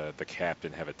and the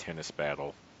captain have a tennis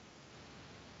battle,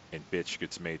 and Bitch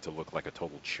gets made to look like a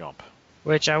total chump.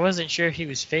 Which I wasn't sure if he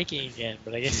was faking again,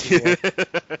 but I guess he was.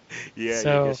 Yeah, I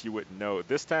So, guess you wouldn't know.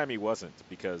 This time he wasn't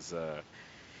because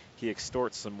he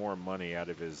extorts some more money out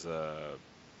of his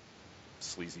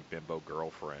sleazy bimbo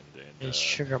girlfriend and his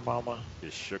sugar mama.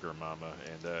 his sugar mama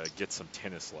and gets some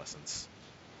tennis lessons.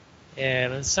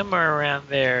 And then somewhere around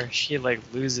there, she like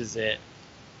loses it.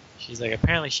 She's like,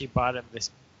 apparently she bought him this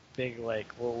big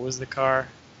like, what was the car?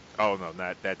 Oh no,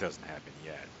 that doesn't happen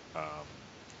yet.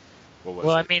 What was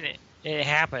Well, I it? mean, it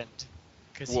happened.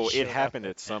 Cause he Well, it showed up happened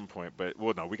with at some point, but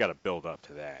well, no, we got to build up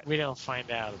to that. We don't find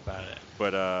out about it.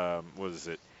 But what is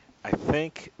it? I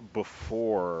think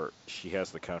before she has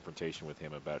the confrontation with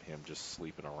him about him just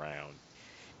sleeping around,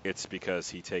 it's because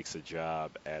he takes a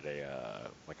job at a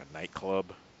like a nightclub,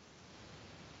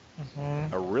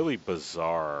 Mm-hmm. a really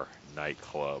bizarre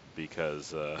nightclub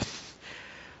because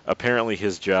apparently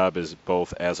his job is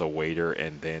both as a waiter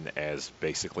and then as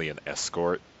basically an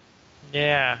escort.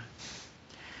 Yeah,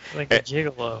 like a Eh,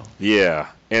 gigolo. Yeah,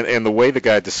 and the way the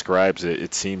guy describes it,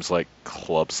 it seems like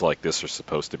clubs like this are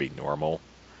supposed to be normal.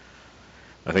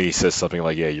 I think he says something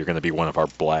like, "Yeah, you're going to be one of our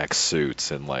black suits,"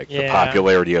 and like the Yeah.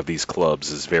 popularity of these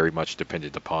clubs is very much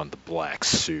dependent upon the black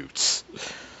suits.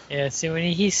 Yeah, see, when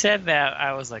he said that,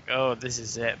 I was like, oh, this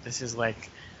is it. This is like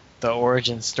the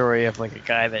origin story of like a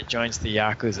guy that joins the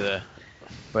Yakuza.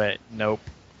 But nope.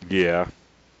 Yeah,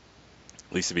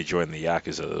 at least if he joined the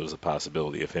Yakuza, there was a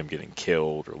possibility of him getting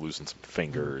killed or losing some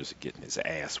fingers, getting his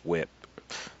ass whipped,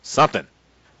 something.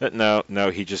 But no,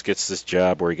 he just gets this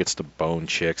job where he gets to bone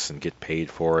chicks and get paid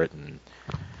for it. And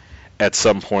at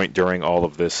some point during all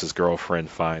of this, his girlfriend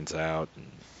finds out.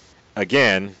 And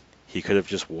again, he could have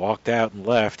just walked out and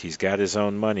left. He's got his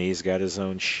own money, he's got his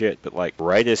own shit. But like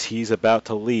right as he's about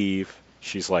to leave,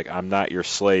 she's like, "I'm not your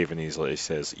slave," and he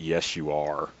says, "Yes, you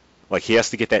are." Like he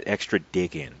has to get that extra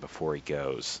dig in before he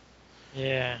goes.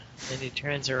 Yeah. Then he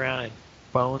turns around and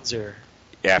bones her.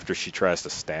 After she tries to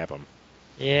stab him.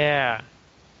 Yeah.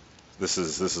 This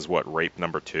is what, rape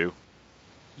number 2?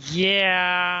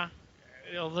 Yeah.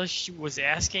 Although she was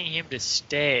asking him to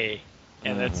stay.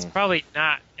 And that's Mhm. probably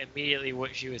not immediately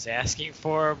what she was asking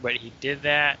for, but he did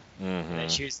that. And then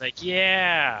Mhm. she was like,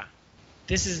 yeah.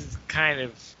 This is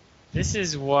this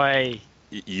is why.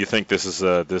 You think this is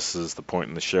the point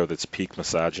in the show that's peak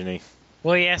misogyny?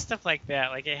 Well, yeah, stuff like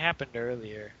that. Like, it happened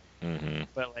earlier. Mhm.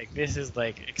 But, like, this is,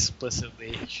 like,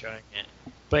 explicitly showing it.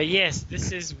 But, yes,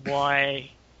 this is why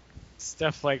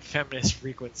stuff like feminist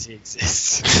frequency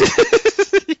exists.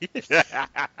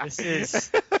 This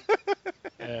is...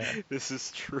 This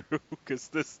is true because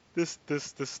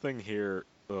this thing here,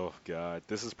 oh god,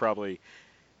 this is probably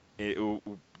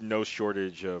no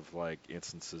shortage of like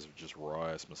instances of just raw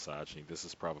ass misogyny. This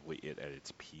is probably it at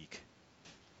its peak.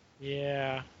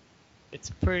 yeah. It's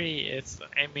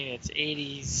I mean, it's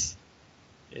 80s.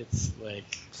 It's, like...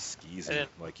 Skeezy,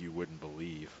 like you wouldn't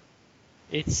believe.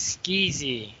 It's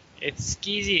skeezy. It's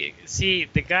skeezy. See,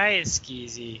 the guy is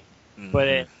skeezy, but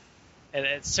Mhm.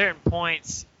 at certain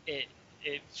points,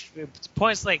 it's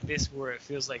points like this where it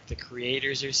feels like the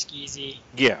creators are skeezy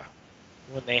Yeah,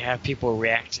 when they have people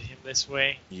react to him this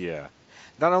way. yeah.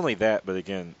 Not only that, but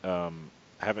again,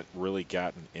 haven't really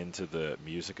gotten into the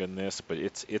music in this, but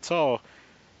it's all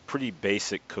pretty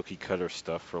basic cookie cutter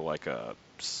stuff for like a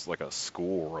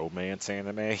school romance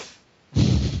anime,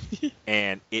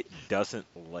 and it doesn't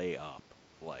lay up.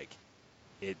 Like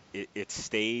it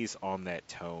stays on that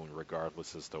tone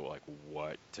regardless as to like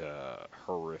what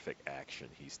horrific action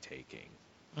he's taking.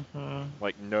 Mm-hmm.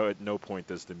 Like no, at no point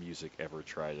does the music ever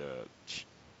try to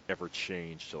ever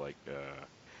change to like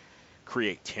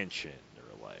create tension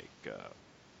or like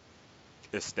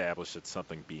establish that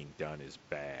something being done is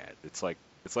bad. It's like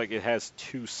it has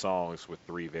 2 songs with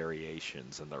 3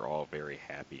 variations, and they're all very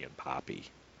happy and poppy.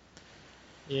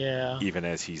 Yeah. Even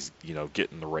as he's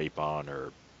getting the rape on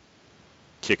or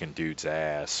kicking dude's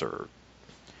ass or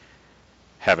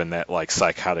having that like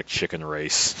psychotic chicken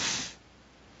race,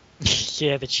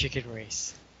 Yeah, the chicken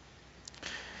race.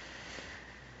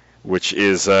 which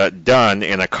is done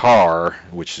in a car,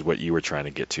 which is what you were trying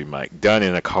to get to, Mike. Done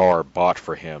in a car bought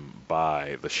for him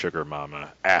by the sugar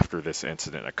mama after this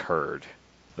incident occurred.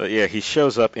 But yeah, he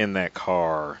shows up in that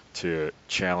car to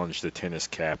challenge the tennis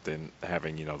captain,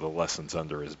 having the lessons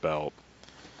under his belt.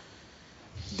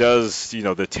 Does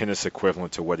the tennis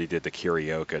equivalent to what he did to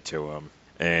Kirioka to him,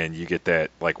 And you get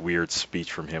that like weird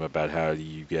speech from him about how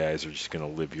you guys are just gonna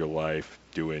live your life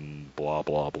doing blah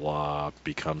blah blah,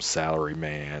 become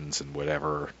salarymans and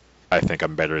whatever. I think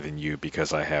I'm better than you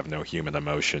because I have no human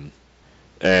emotion.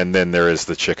 And then there is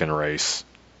the chicken race,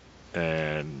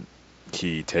 and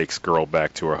he takes girl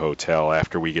back to her hotel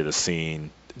after we get a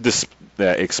scene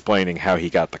explaining how he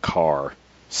got the car,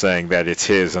 saying that it's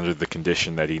his under the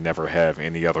condition that he never have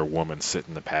any other woman sit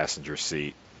in the passenger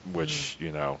seat, which,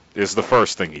 is the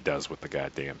first thing he does with the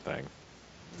goddamn thing.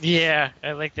 Yeah,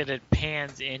 I like that it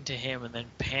pans into him and then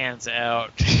pans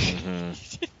out.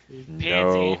 Mm-hmm.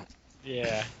 In.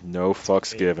 Yeah. No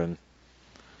fucks given.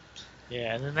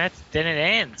 Yeah, and then it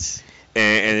ends.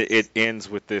 And it ends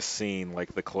with this scene,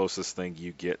 like the closest thing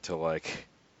you get to like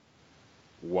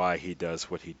why he does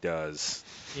what he does.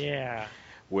 Yeah.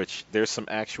 Which there's some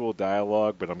actual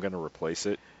dialogue, but I'm gonna replace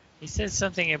it. He says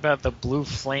something about the blue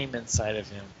flame inside of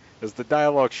him. As the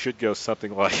dialogue should go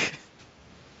something like,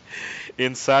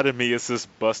 "Inside of me is this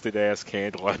busted ass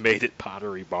candle I made at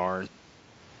Pottery Barn."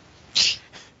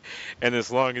 And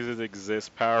as long as it exists,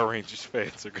 Power Rangers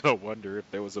fans are gonna wonder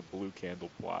if there was a blue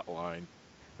candle plot line.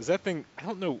 Is that thing? I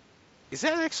don't know. Is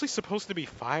that actually supposed to be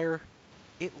fire?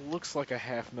 It looks like a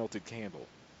half-melted candle.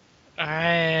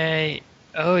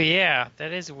 Oh yeah,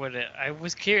 that is what it. I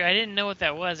was curious. I didn't know what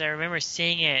that was. I remember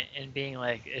seeing it and being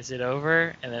like, "Is it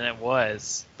over?" And then it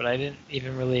was, but I didn't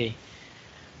even really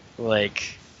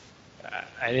like.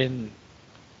 I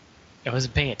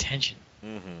wasn't paying attention.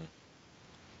 Mm-hmm.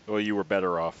 Well, you were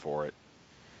better off for it.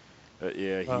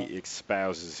 He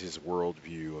espouses his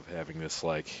worldview of having this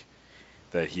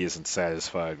that he isn't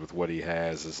satisfied with what he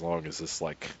has as long as this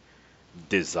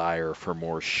desire for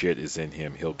more shit is in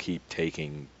him. He'll keep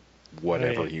taking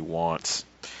whatever he wants.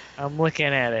 I'm looking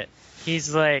at it.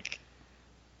 He's like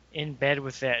in bed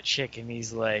with that chick, and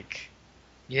he's like,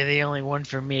 "You're the only one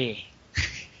for me."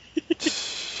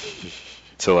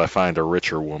 Till I find a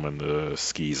richer woman to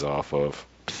skis off of.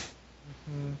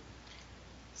 Mm-hmm.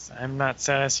 So I'm not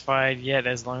satisfied yet.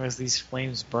 As long as these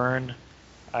flames burn,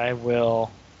 I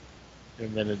will.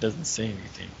 And then it doesn't say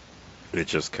anything. It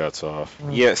just cuts off.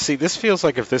 Yeah, see, this feels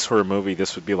like if this were a movie,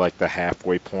 this would be like the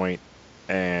halfway point,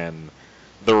 and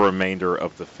the remainder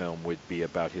of the film would be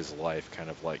about his life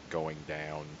kind of like going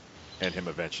down, and him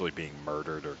eventually being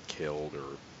murdered or killed or...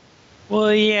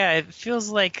 Well, yeah, it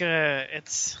feels like it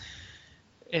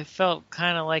felt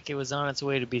kind of like it was on its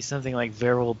way to be something like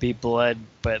There Will Be Blood,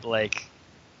 but like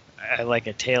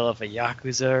a tale of a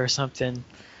Yakuza or something.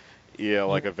 Yeah,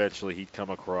 like eventually he'd come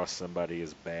across somebody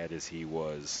as bad as he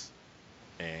was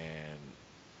and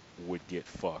would get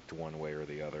fucked one way or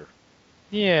the other.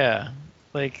 Yeah,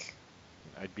 like...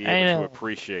 I'd be able to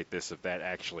appreciate this if that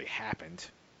actually happened.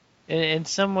 In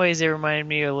some ways, it reminded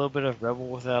me a little bit of Rebel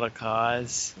Without a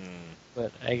Cause,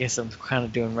 but I guess I'm kind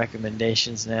of doing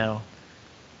recommendations now.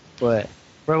 But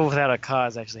Rebel Without a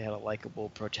Cause actually had a likable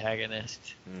protagonist,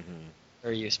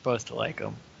 or you're supposed to like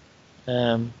him.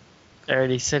 I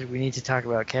already said we need to talk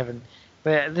about Kevin,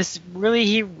 but this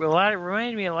really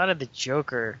reminded me a lot of the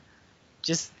Joker.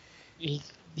 Just he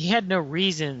had no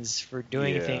reasons for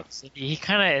doing things. He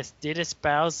kind of did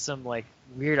espouse some like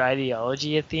weird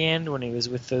ideology at the end when he was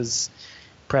with those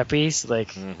preppies,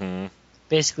 like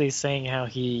basically saying how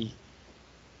he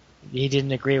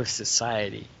didn't agree with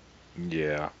society.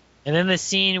 Yeah. And then the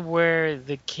scene where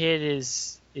the kid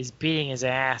is beating his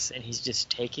ass and he's just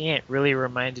taking it really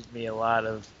reminded me a lot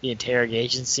of the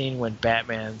interrogation scene when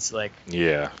Batman's like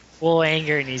full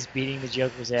anger and he's beating the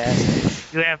Joker's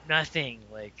ass. You have nothing,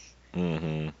 like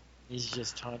he's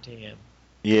just taunting him.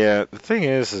 Yeah, the thing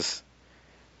is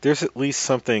there's at least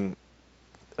something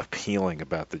appealing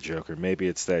about the Joker. Maybe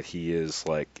it's that he is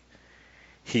like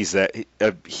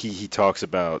he talks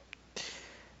about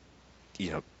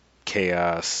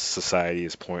chaos, society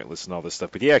is pointless and all this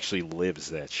stuff, but he actually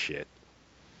lives that shit.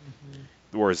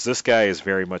 Whereas this guy is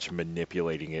very much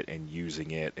manipulating it and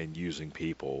using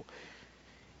people.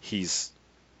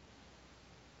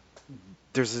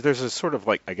 There's a sort of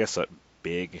like, I guess, a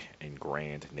big and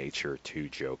grand nature to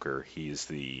Joker. He's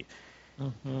the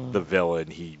villain.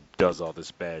 He does all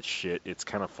this bad shit. It's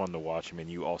kind of fun to watch him, and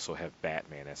you also have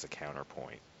Batman as a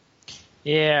counterpoint.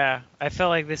 Yeah, I felt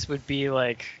like this would be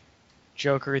like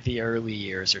Joker the early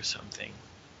years or something.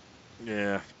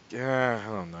 Yeah, I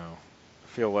don't know. I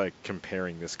feel like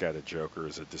comparing this guy to Joker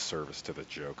is a disservice to the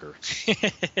Joker.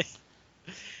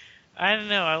 I don't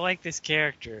know. I like this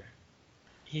character.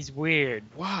 He's weird.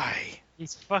 Why?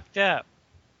 He's fucked up.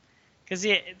 Because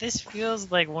this feels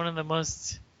like one of the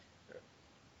most...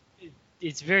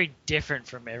 It's very different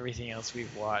from everything else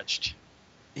we've watched.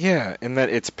 Yeah, and that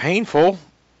it's painful.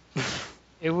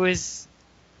 It was...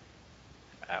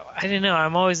 I don't know.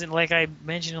 I'm always like I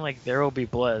mentioned, like There Will Be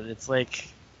Blood. It's like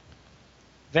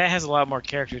that has a lot more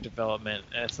character development.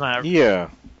 And it's not. Yeah.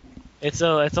 It's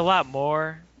a lot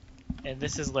more, and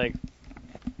this is like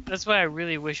that's why I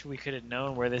really wish we could have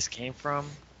known where this came from.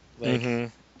 Like Mm-hmm.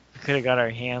 we could have got our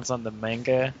hands on the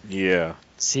manga. Yeah.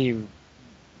 See,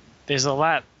 there's a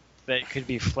lot that could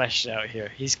be fleshed out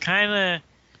here. He's kind of.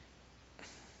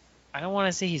 I don't want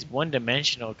to say he's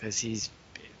one-dimensional because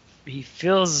he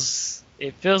feels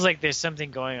it feels like there's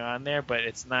something going on there, but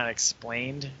it's not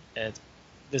explained. And it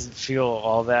doesn't feel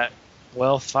all that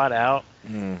well thought out.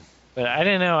 Mm. But I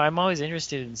don't know. I'm always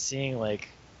interested in seeing like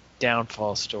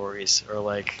downfall stories or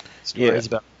like stories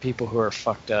about people who are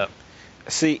fucked up.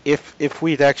 See, if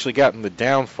we'd actually gotten the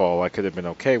downfall, I could have been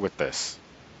okay with this.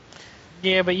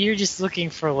 Yeah, but you're just looking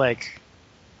for like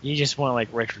you just want like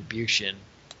retribution.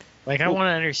 Like I Well- want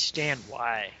to understand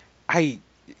why.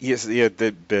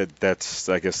 That's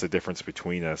I guess the difference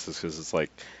between us is because it's like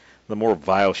the more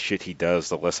vile shit he does,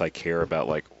 the less I care about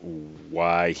like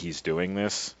why he's doing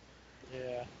this.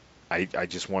 Yeah. I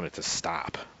just want it to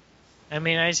stop. I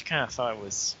mean, I just kind of thought it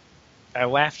was. I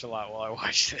laughed a lot while I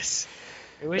watched this.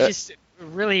 It was Uh, just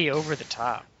really over the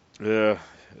top. Ugh.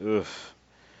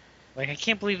 Like I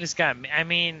can't believe this got. I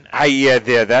mean,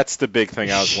 That's the big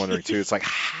thing I was wondering too. It's like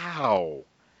how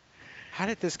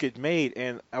did this get made?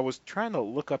 And I was trying to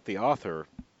look up the author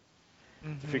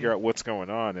to figure out what's going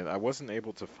on, and I wasn't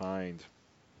able to find.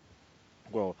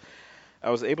 Well, I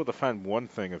was able to find one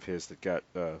thing of his that got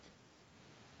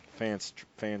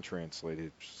fan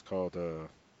translated, which is called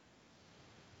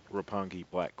Roppongi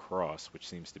Black Cross, which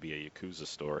seems to be a Yakuza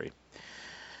story.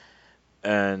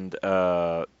 And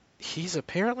he's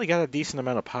apparently got a decent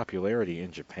amount of popularity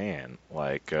in Japan.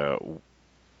 Like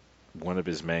one of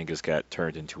his mangas got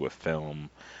turned into a film.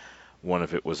 One of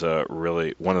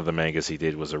the mangas he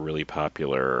did was a really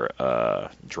popular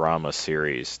drama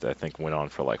series that I think went on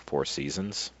for like 4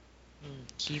 seasons.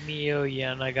 Kimio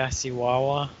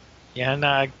Yanagisawa.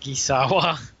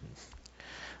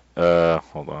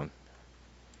 Hold on.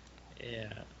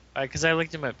 Yeah, because I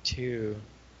looked him up too.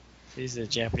 He's a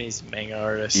Japanese manga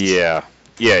artist. Yeah.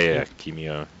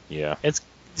 Kimio. Yeah. It's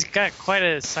got quite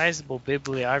a sizable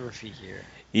bibliography here.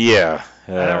 Yeah.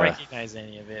 I don't recognize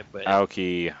any of it, but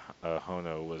Aoki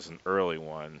Hono was an early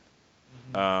one.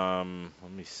 Mhm.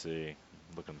 Let me see.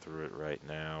 I'm looking through it right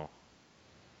now.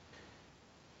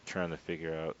 Trying to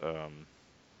figure out.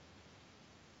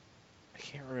 I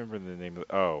can't remember the name of.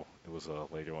 Oh, it was a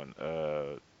later one.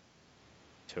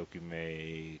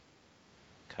 Tokume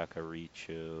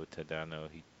Kakaricho Tadano.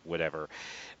 Whatever.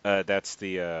 That's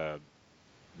the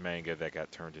manga that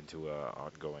got turned into a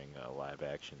ongoing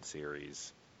live-action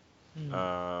series. Hmm.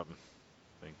 I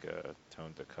think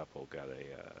Tone the Couple got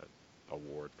a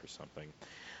award for something.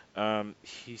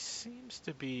 He seems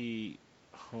to be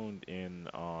honed in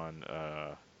on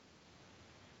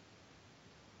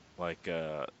like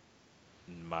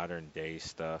modern day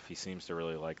stuff. He seems to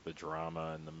really like the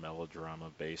drama and the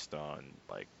melodrama based on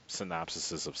like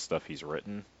synopsises of stuff he's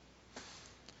written.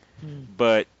 Hmm.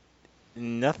 But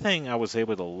nothing I was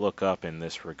able to look up in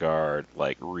this regard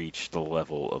like reached the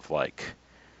level of like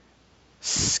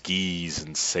skis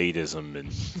and sadism and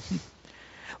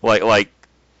like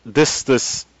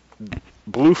this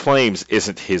Blue Flames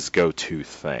isn't his go-to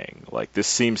thing. Like this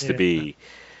seems to Yeah. be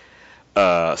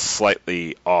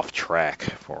slightly off track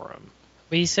for him.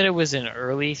 But you said it was an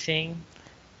early thing,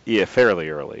 Yeah, fairly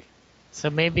early. so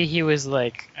maybe he was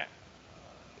like,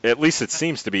 At least it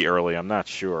seems to be early. I'm not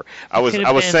sure. I was could've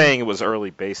I was been- saying it was early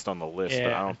based on the list, but I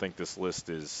Yeah. don't think this list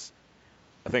is.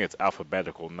 I think it's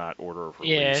alphabetical, not order of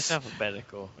release. yeah, it's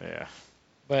alphabetical. Yeah.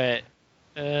 But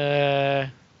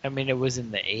I mean, it was in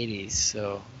the '80s,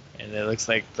 so and it looks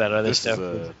like that other This stuff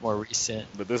is was more recent.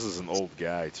 But this is an old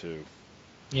guy too.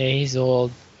 Yeah, he's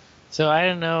old. So I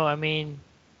don't know. I mean,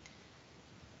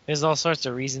 there's all sorts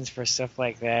of reasons for stuff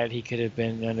like that. He could have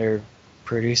been under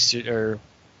producer or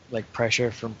like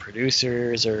pressure from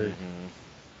producers or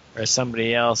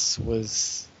somebody else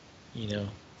was, you know.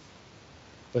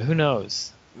 But who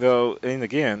knows? Though, and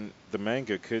again, the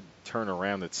manga could turn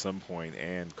around at some point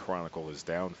and chronicle his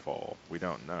downfall. We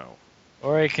don't know.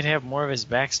 Or it could have more of his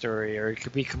backstory, or it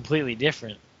could be completely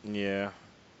different. Yeah.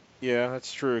 Yeah,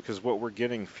 that's true. Because what we're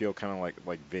getting feel kind of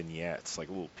like vignettes, like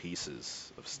little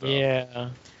pieces of stuff. Yeah.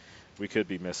 We could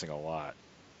be missing a lot.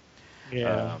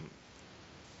 Yeah.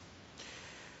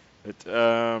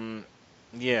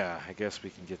 Yeah, I guess we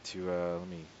can get to. Let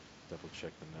me double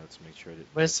check the notes, make sure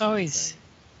that. But it's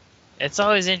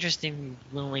always interesting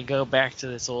when we go back to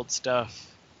this old stuff.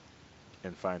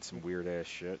 And find some weird ass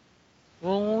shit.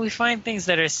 Well, when we find things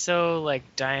that are so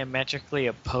like diametrically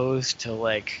opposed to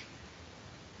like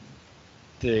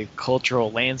the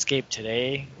cultural landscape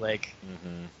today, like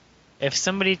Hmm. if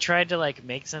somebody tried to like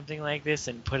make something like this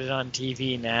and put it on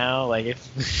TV now, like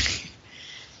if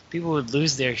people would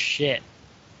lose their shit.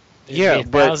 There'd be Yeah, a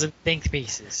but thousand think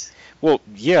pieces. well,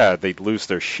 yeah, they'd lose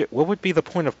their shit. What would be the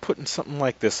point of putting something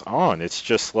like this on? It's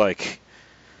just like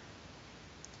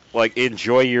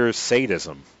enjoy your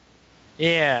sadism.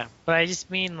 Yeah, but I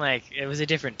just mean like it was a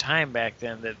different time back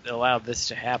then that allowed this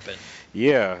to happen.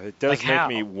 Yeah, it Like does make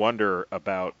me how? wonder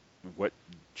about what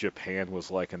Japan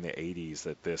was like in the 80s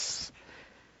that this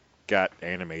got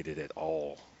animated at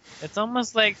all. It's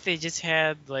almost like they just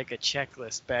had like a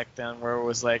checklist back then where it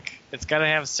was like it's got to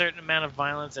have a certain amount of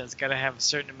violence and it's got to have a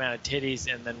certain amount of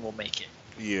titties and then we'll make it.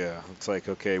 Yeah, it's like,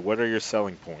 okay, what are your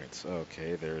selling points?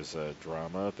 Okay, there's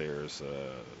drama, there's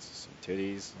some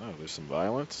titties, oh, there's some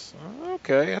violence.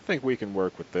 Okay, I think we can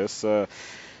work with this.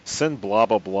 Send blah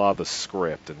blah blah the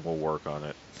script and we'll work on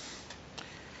it.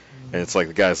 And it's like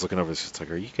the guy's looking over, it's just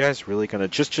like, are you guys really gonna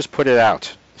just put it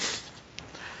out?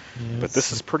 Yeah, But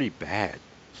this is pretty bad.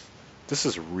 This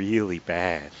is really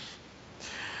bad.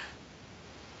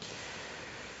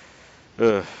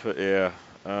 But yeah.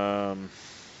 Um,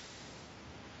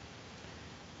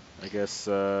 I guess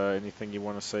anything you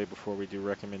want to say before we do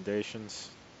recommendations?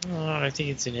 I think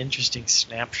it's an interesting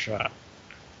snapshot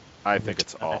I of the think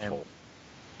it's time. awful.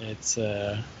 It's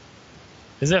a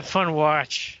fun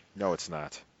watch. No, it's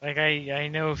not. Like I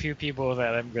know a few people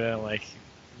that I'm gonna like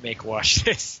make watch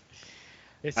this.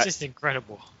 It's I just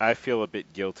incredible. I feel a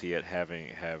bit guilty at having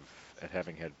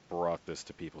had brought this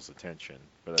to people's attention,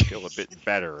 but I feel a bit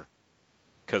better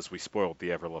because we spoiled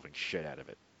the ever loving shit out of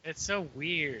it. It's so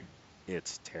weird.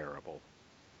 It's terrible.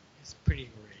 It's pretty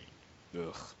great.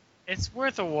 Ugh. It's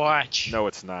worth a watch. No,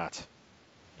 it's not.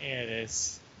 Yeah, it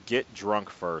is. Get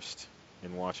drunk first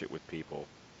and watch it with people,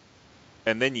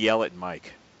 and then yell at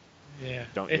Mike. Yeah.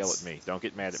 Don't yell at me. Don't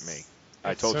get mad at me.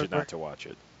 I It's told so you great. not to watch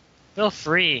it. Feel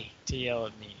free to yell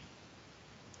at me.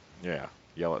 Yeah,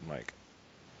 yell at Mike.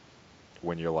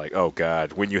 When you're like, oh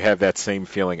God, when you have that same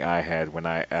feeling I had when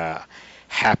I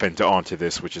happened onto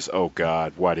this, which is, oh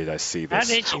God, why did I see How this?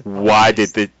 did you find Why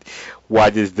this? why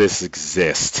did this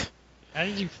exist? How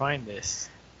did you find this?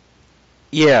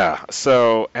 Yeah,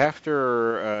 so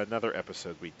after another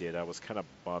episode we did, I was kind of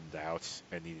bummed out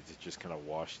and needed to just kind of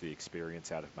wash the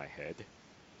experience out of my head.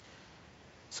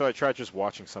 So I tried just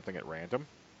watching something at random,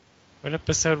 What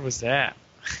episode was that?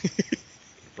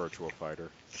 Virtual Fighter.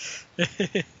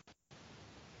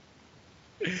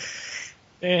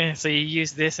 So you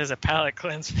use this as a palate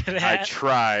cleanse for I that?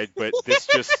 tried, but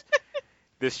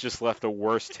this just left a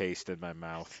worse taste in my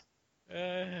mouth.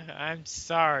 I'm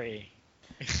sorry.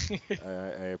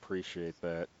 I appreciate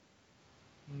that.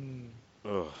 Hmm.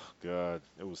 Oh God,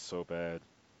 it was so bad.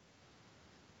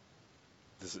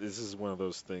 This is one of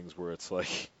those things where it's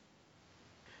like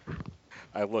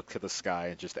I look to the sky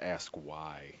and just ask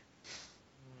why.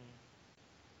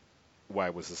 Why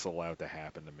was this allowed to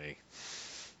happen to me?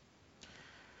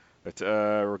 But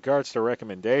regards to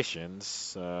recommendations,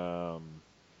 so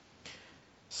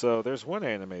there's one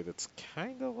anime that's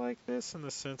kind of like this in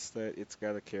the sense that it's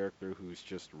got a character who's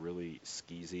just really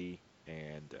skeezy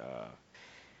and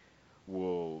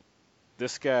will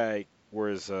this guy,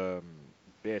 whereas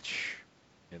bitch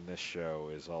in this show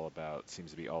is all about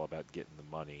seems to be all about getting the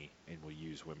money and will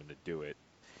use women to do it.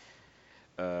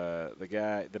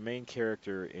 The main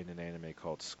character in an anime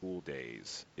called School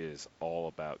Days is all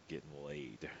about getting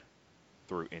laid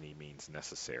through any means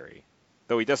necessary.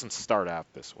 Though he doesn't start out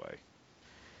this way.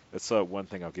 That's one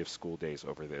thing I'll give School Days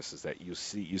over this is that you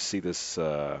see this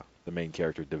the main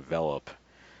character develop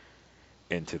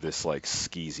into this like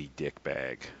skeezy dick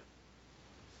bag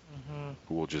Hmm.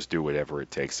 who will just do whatever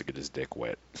it takes to get his dick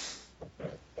wet.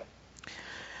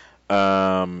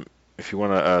 If you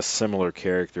want a similar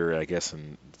character, I guess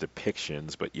in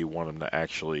depictions, but you want him to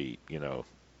actually,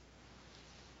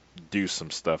 do some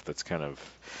stuff that's kind of,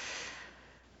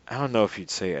 I don't know if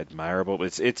you'd say admirable,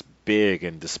 but it's big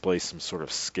and displays some sort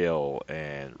of skill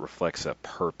and reflects a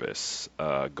purpose.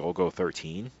 Golgo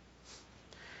 13,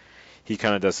 he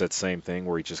kind of does that same thing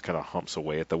where he just kind of humps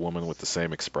away at the woman with the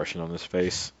same expression on his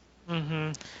face,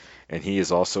 Hmm. and he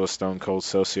is also a stone cold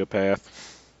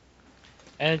sociopath.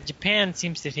 And Japan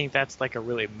seems to think that's like a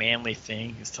really manly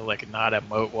thing, is to like not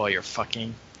emote while you're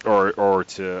fucking. Or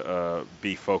to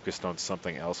be focused on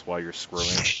something else while you're screwing,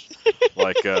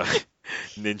 like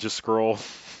Ninja Scroll.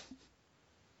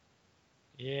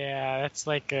 Yeah, that's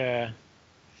like a.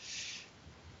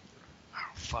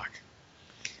 Oh fuck.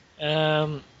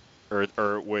 Um,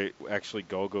 Or wait, actually,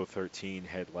 Golgo 13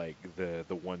 had like the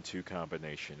 1-2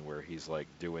 combination where he's like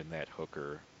doing that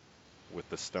hooker with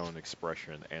the stone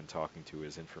expression and talking to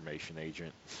his information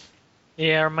agent.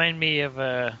 Yeah, remind me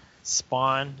of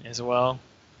Spawn as well.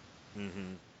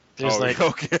 Mm-hmm. There's like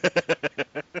okay.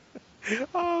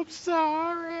 I'm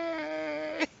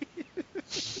sorry.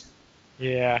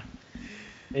 yeah,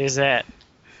 there's that.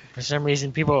 For some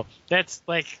reason, people that's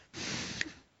like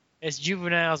as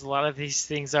juveniles, a lot of these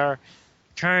things are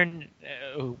turn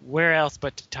where else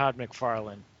but to Todd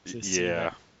McFarlane to see Yeah.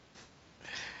 that.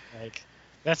 Like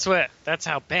that's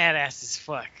how badasses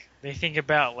fuck. They think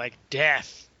about like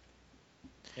death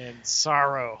and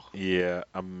sorrow. Yeah,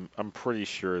 I'm pretty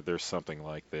sure there's something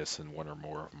like this in one or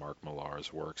more of Mark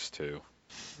Millar's works too.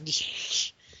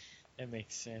 That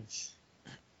makes sense.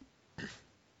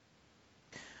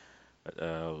 What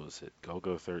was it?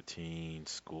 Golgo 13,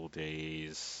 School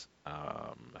Days.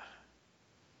 Can't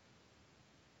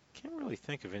really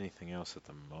think of anything else at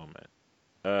the moment.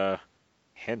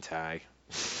 Hentai.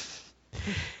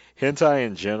 Hentai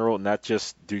in general, not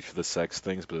just due to the sex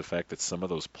things, but the fact that some of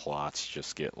those plots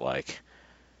just get like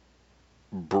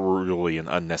brutally and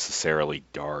unnecessarily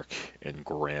dark and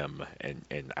grim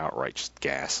and outright just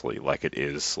ghastly. Like it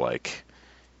is like,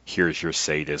 here's your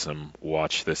sadism,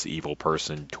 watch this evil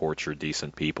person torture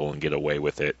decent people and get away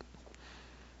with it.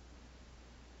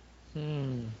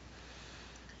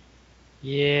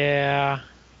 Yeah.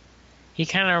 He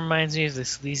kind of reminds me of the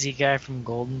sleazy guy from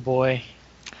Golden Boy.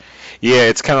 Yeah,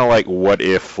 it's kind of like, what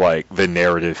if like the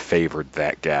narrative favored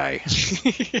that guy?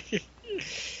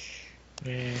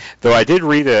 Yeah. Though I did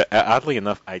read oddly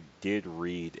enough, I did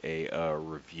read a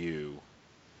review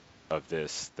of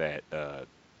this that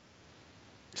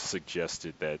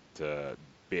suggested that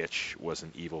Bitch was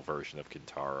an evil version of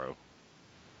Kintaro.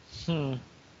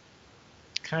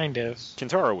 Kind of.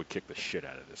 Kintaro would kick the shit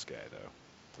out of this guy, though.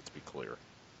 Let's be clear.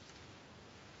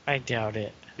 I doubt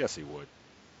it. Yes, he would.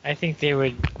 I think they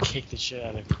would kick the shit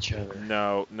out of each other.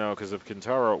 No, because if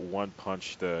Kintaro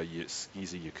one-punched the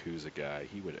Easy Yakuza guy,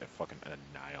 he would fucking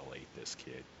annihilate this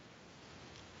kid.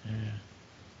 Yeah.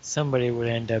 Somebody would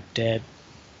end up dead.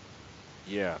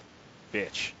 Yeah,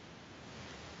 Bitch.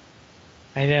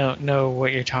 I don't know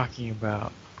what you're talking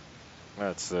about.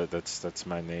 That's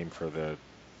my name for the.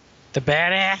 The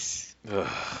badass?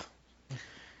 Ugh.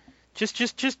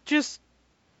 Just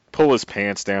pull his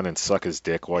pants down and suck his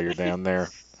dick while you're down there.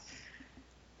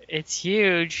 It's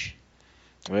huge.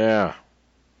 Yeah.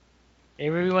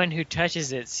 Everyone who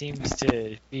touches it seems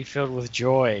to be filled with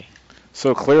joy.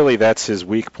 So clearly that's his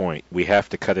weak point. We have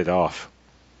to cut it off.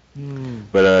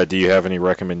 But do you have any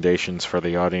recommendations for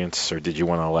the audience, or did you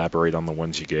want to elaborate on the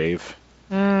ones you gave?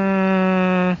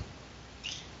 I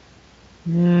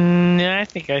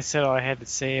think I said all I had to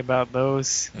say about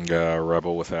those.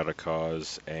 Rebel Without a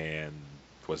Cause, and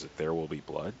was it There Will Be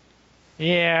Blood?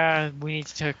 Yeah, we need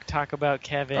to talk about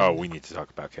Kevin. Oh, we need to talk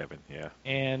about Kevin, yeah.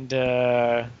 And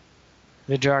The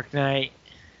Dark Knight.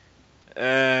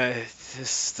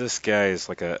 This guy is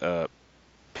like a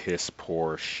piss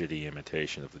poor, shitty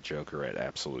imitation of the Joker at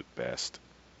absolute best.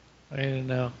 I don't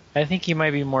know. I think he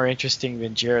might be more interesting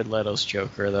than Jared Leto's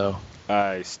Joker, though.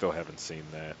 I still haven't seen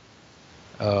that.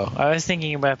 Oh, I was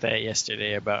thinking about that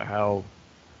yesterday, about how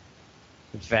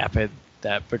vapid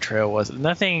that portrayal was.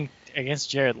 Nothing against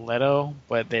Jared Leto,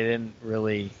 but they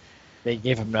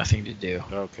gave him nothing to do.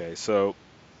 Okay, so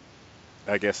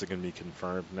I guess it can be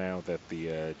confirmed now that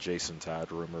the Jason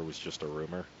Todd rumor was just a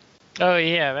rumor. Oh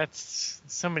yeah,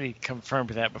 somebody confirmed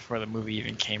that before the movie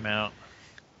even came out.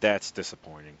 That's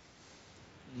disappointing.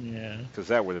 Yeah. Because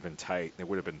that would have been tight. It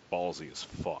would have been ballsy as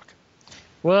fuck.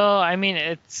 Well, I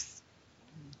mean,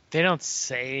 they don't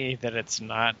say that it's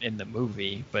not in the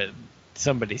movie, but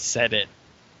somebody said it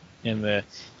in the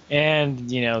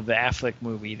Affleck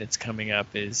movie that's coming up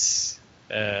is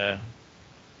the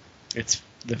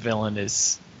villain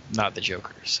is not the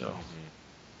Joker, so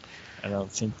I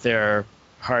don't think they're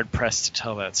hard pressed to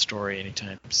tell that story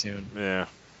anytime soon. Yeah.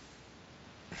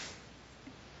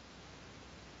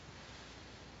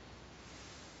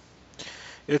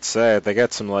 It's sad. They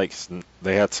had some nice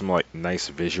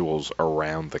visuals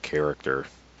around the character.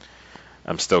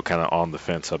 I'm still kind of on the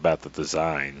fence about the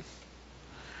design,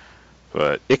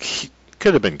 but it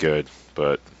could have been good,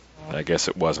 but I guess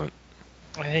it wasn't.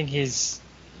 I think he's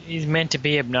meant to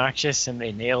be obnoxious, and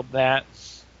they nailed that.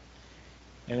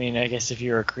 I mean, I guess if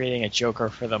you were creating a Joker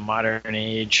for the modern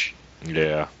age,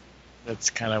 yeah, that's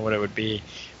kind of what it would be.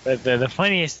 But the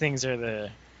funniest things are the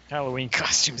Halloween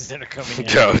costumes that are coming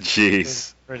out. Oh,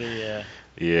 jeez. Pretty.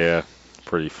 Yeah,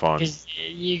 pretty fun.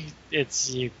 You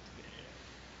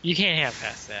can't have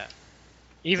past that.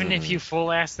 Even if you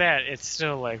full ass that, it's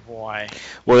still like, why?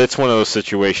 Well, it's one of those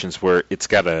situations where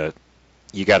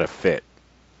you gotta fit.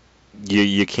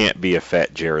 You can't be a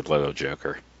fat Jared Leto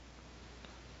Joker.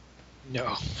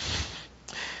 No.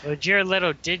 Well, Jared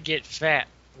Leto did get fat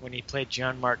when he played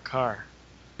John Mark Carr.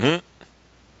 Hmm?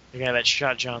 The guy that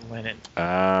shot John Lennon.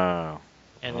 Oh.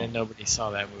 And then nobody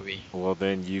saw that movie. Well,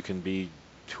 then you can be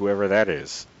whoever that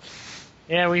is.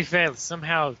 Yeah, we've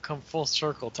somehow come full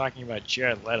circle talking about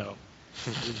Jared Leto.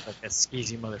 He's like a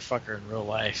skeezy motherfucker in real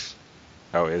life.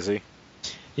 Oh, is he?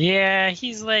 Yeah,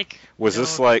 he's like... Was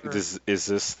this like, is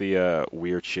this the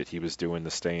weird shit he was doing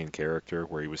to stay in character,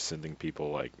 where he was sending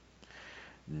people like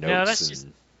notes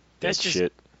that's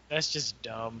shit? That's just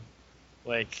dumb.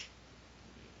 Like,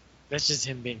 that's just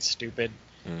him being stupid.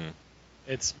 Mm.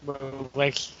 It's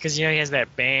like, because he has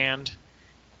that band.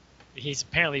 He's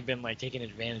apparently been like taking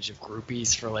advantage of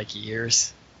groupies for like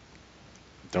years.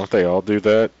 Don't they all do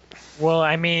that? Well,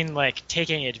 I mean, like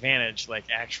taking advantage, like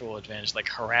actual advantage, like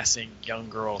harassing young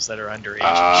girls that are underage.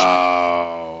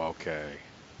 Oh, okay.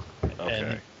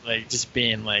 And like just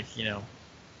being like,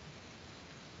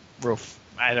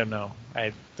 I don't know.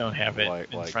 I don't have it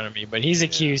in front of me, but he's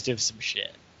accused of some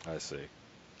shit. I see.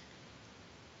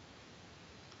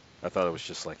 I thought it was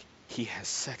just like, he has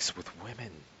sex with women.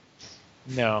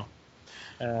 No.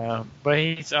 But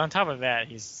he's, on top of that,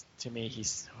 to me,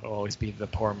 he's always be the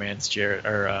poor man's Jake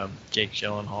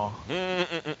Gyllenhaal.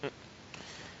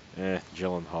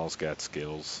 Gyllenhaal's got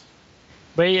skills.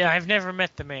 But yeah, I've never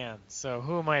met the man, so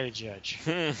who am I to judge?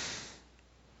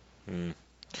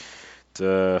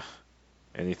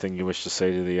 Anything you wish to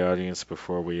say to the audience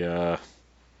before we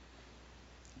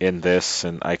end this,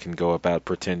 and I can go about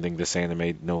pretending this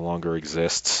anime no longer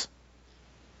exists?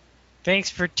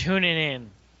 Thanks for tuning in.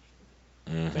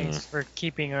 Mm-hmm. Thanks for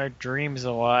keeping our dreams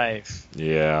alive.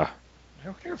 Yeah. I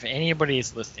wonder if anybody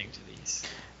is listening to these.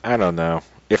 I don't know.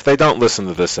 If they don't listen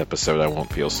to this episode, I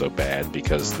won't feel so bad,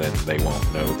 because then they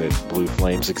won't know that Blue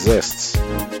Flames exists.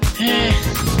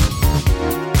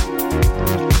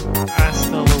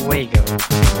 Hasta luego.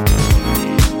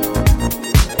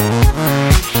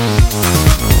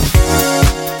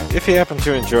 If you happen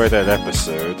to enjoy that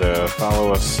episode,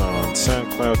 follow us on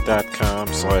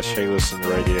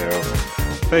SoundCloud.com/HeyListenRadio,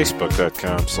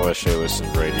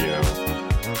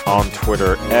 Facebook.com/HeyListenRadio, on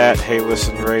Twitter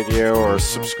 @HeyListenRadio, or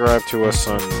subscribe to us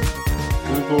on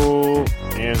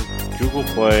Google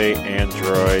Play,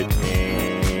 Android,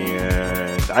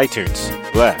 and iTunes.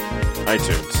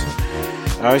 iTunes.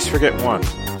 I always forget one.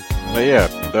 But yeah,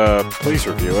 please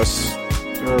review us,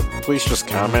 or please just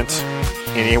comment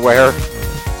anywhere.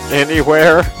 I'm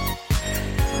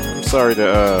sorry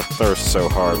to thirst so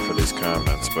hard for these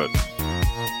comments, but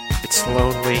it's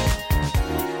lonely.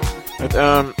 But,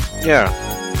 yeah.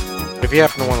 If you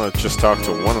happen to want to just talk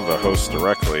to one of the hosts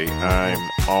directly, I'm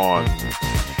on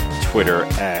Twitter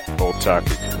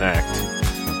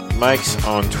 @OtakuConnect. Mike's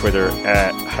on Twitter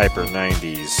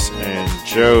 @Hyper90s, and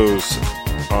Joe's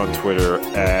on Twitter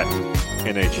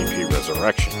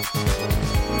 @NAGPResurrection.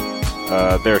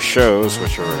 Their shows,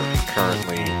 which are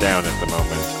currently down at the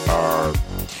moment, are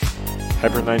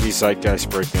Hyper90s Zeitgeist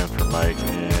Breakdown for Mike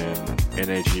and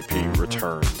NAGP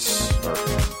Returns, or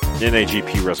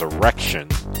NAGP Resurrection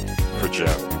for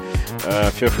Joe.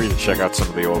 Feel free to check out some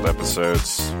of the old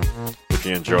episodes. If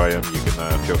you enjoy them, you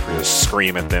can feel free to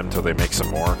scream at them till they make some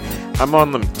more. I'm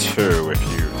on them too, if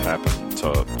you happen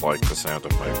to like the sound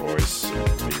of my voice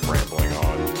and me rambling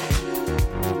on.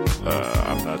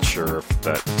 I'm not sure if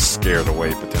that scared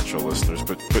away potential listeners,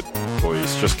 but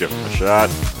please, just give them a shot.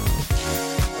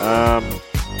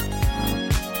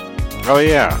 Oh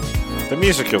yeah, the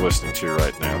music you're listening to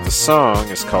right now, the song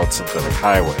is called Synthetic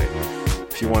Highway.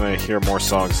 If you want to hear more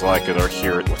songs like it, or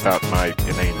hear it without my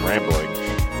inane rambling,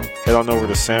 head on over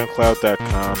to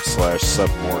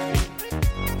SoundCloud.com/Submorphine.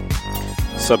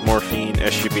 Submorphine,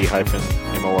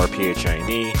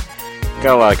 SUB-MORPHINE.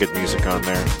 Got a lot of good music on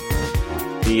there.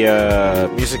 The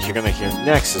music you're going to hear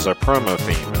next is our promo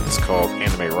theme, and it's called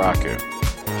Anime Raku.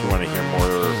 If you want to hear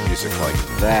more music like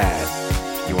that,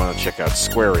 you want to check out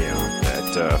Squarion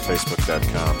at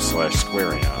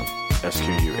Facebook.com/Squarion,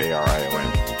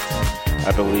 SQUARION.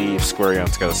 I believe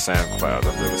Squarion's got a SoundCloud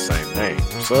under the same name,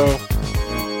 so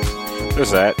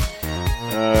there's that.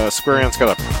 Squarion's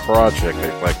got a project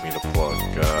they'd like me to plug,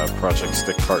 Project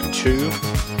Stick Part 2,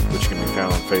 which can be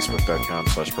found on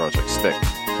Facebook.com/Project Stick.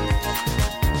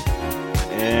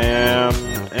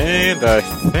 And I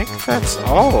think that's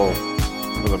all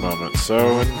for the moment.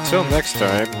 So until next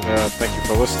time, thank you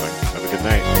for listening. Have a good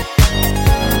night.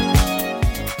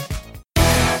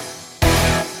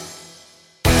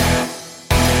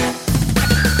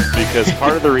 because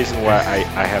part of the reason why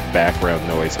I have background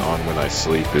noise on when I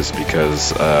sleep is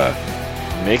because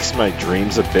it makes my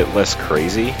dreams a bit less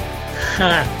crazy.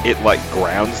 It like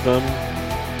grounds them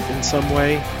in some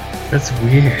way. That's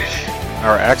weird.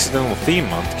 Our accidental theme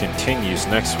month continues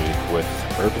next week with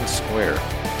Urban Square.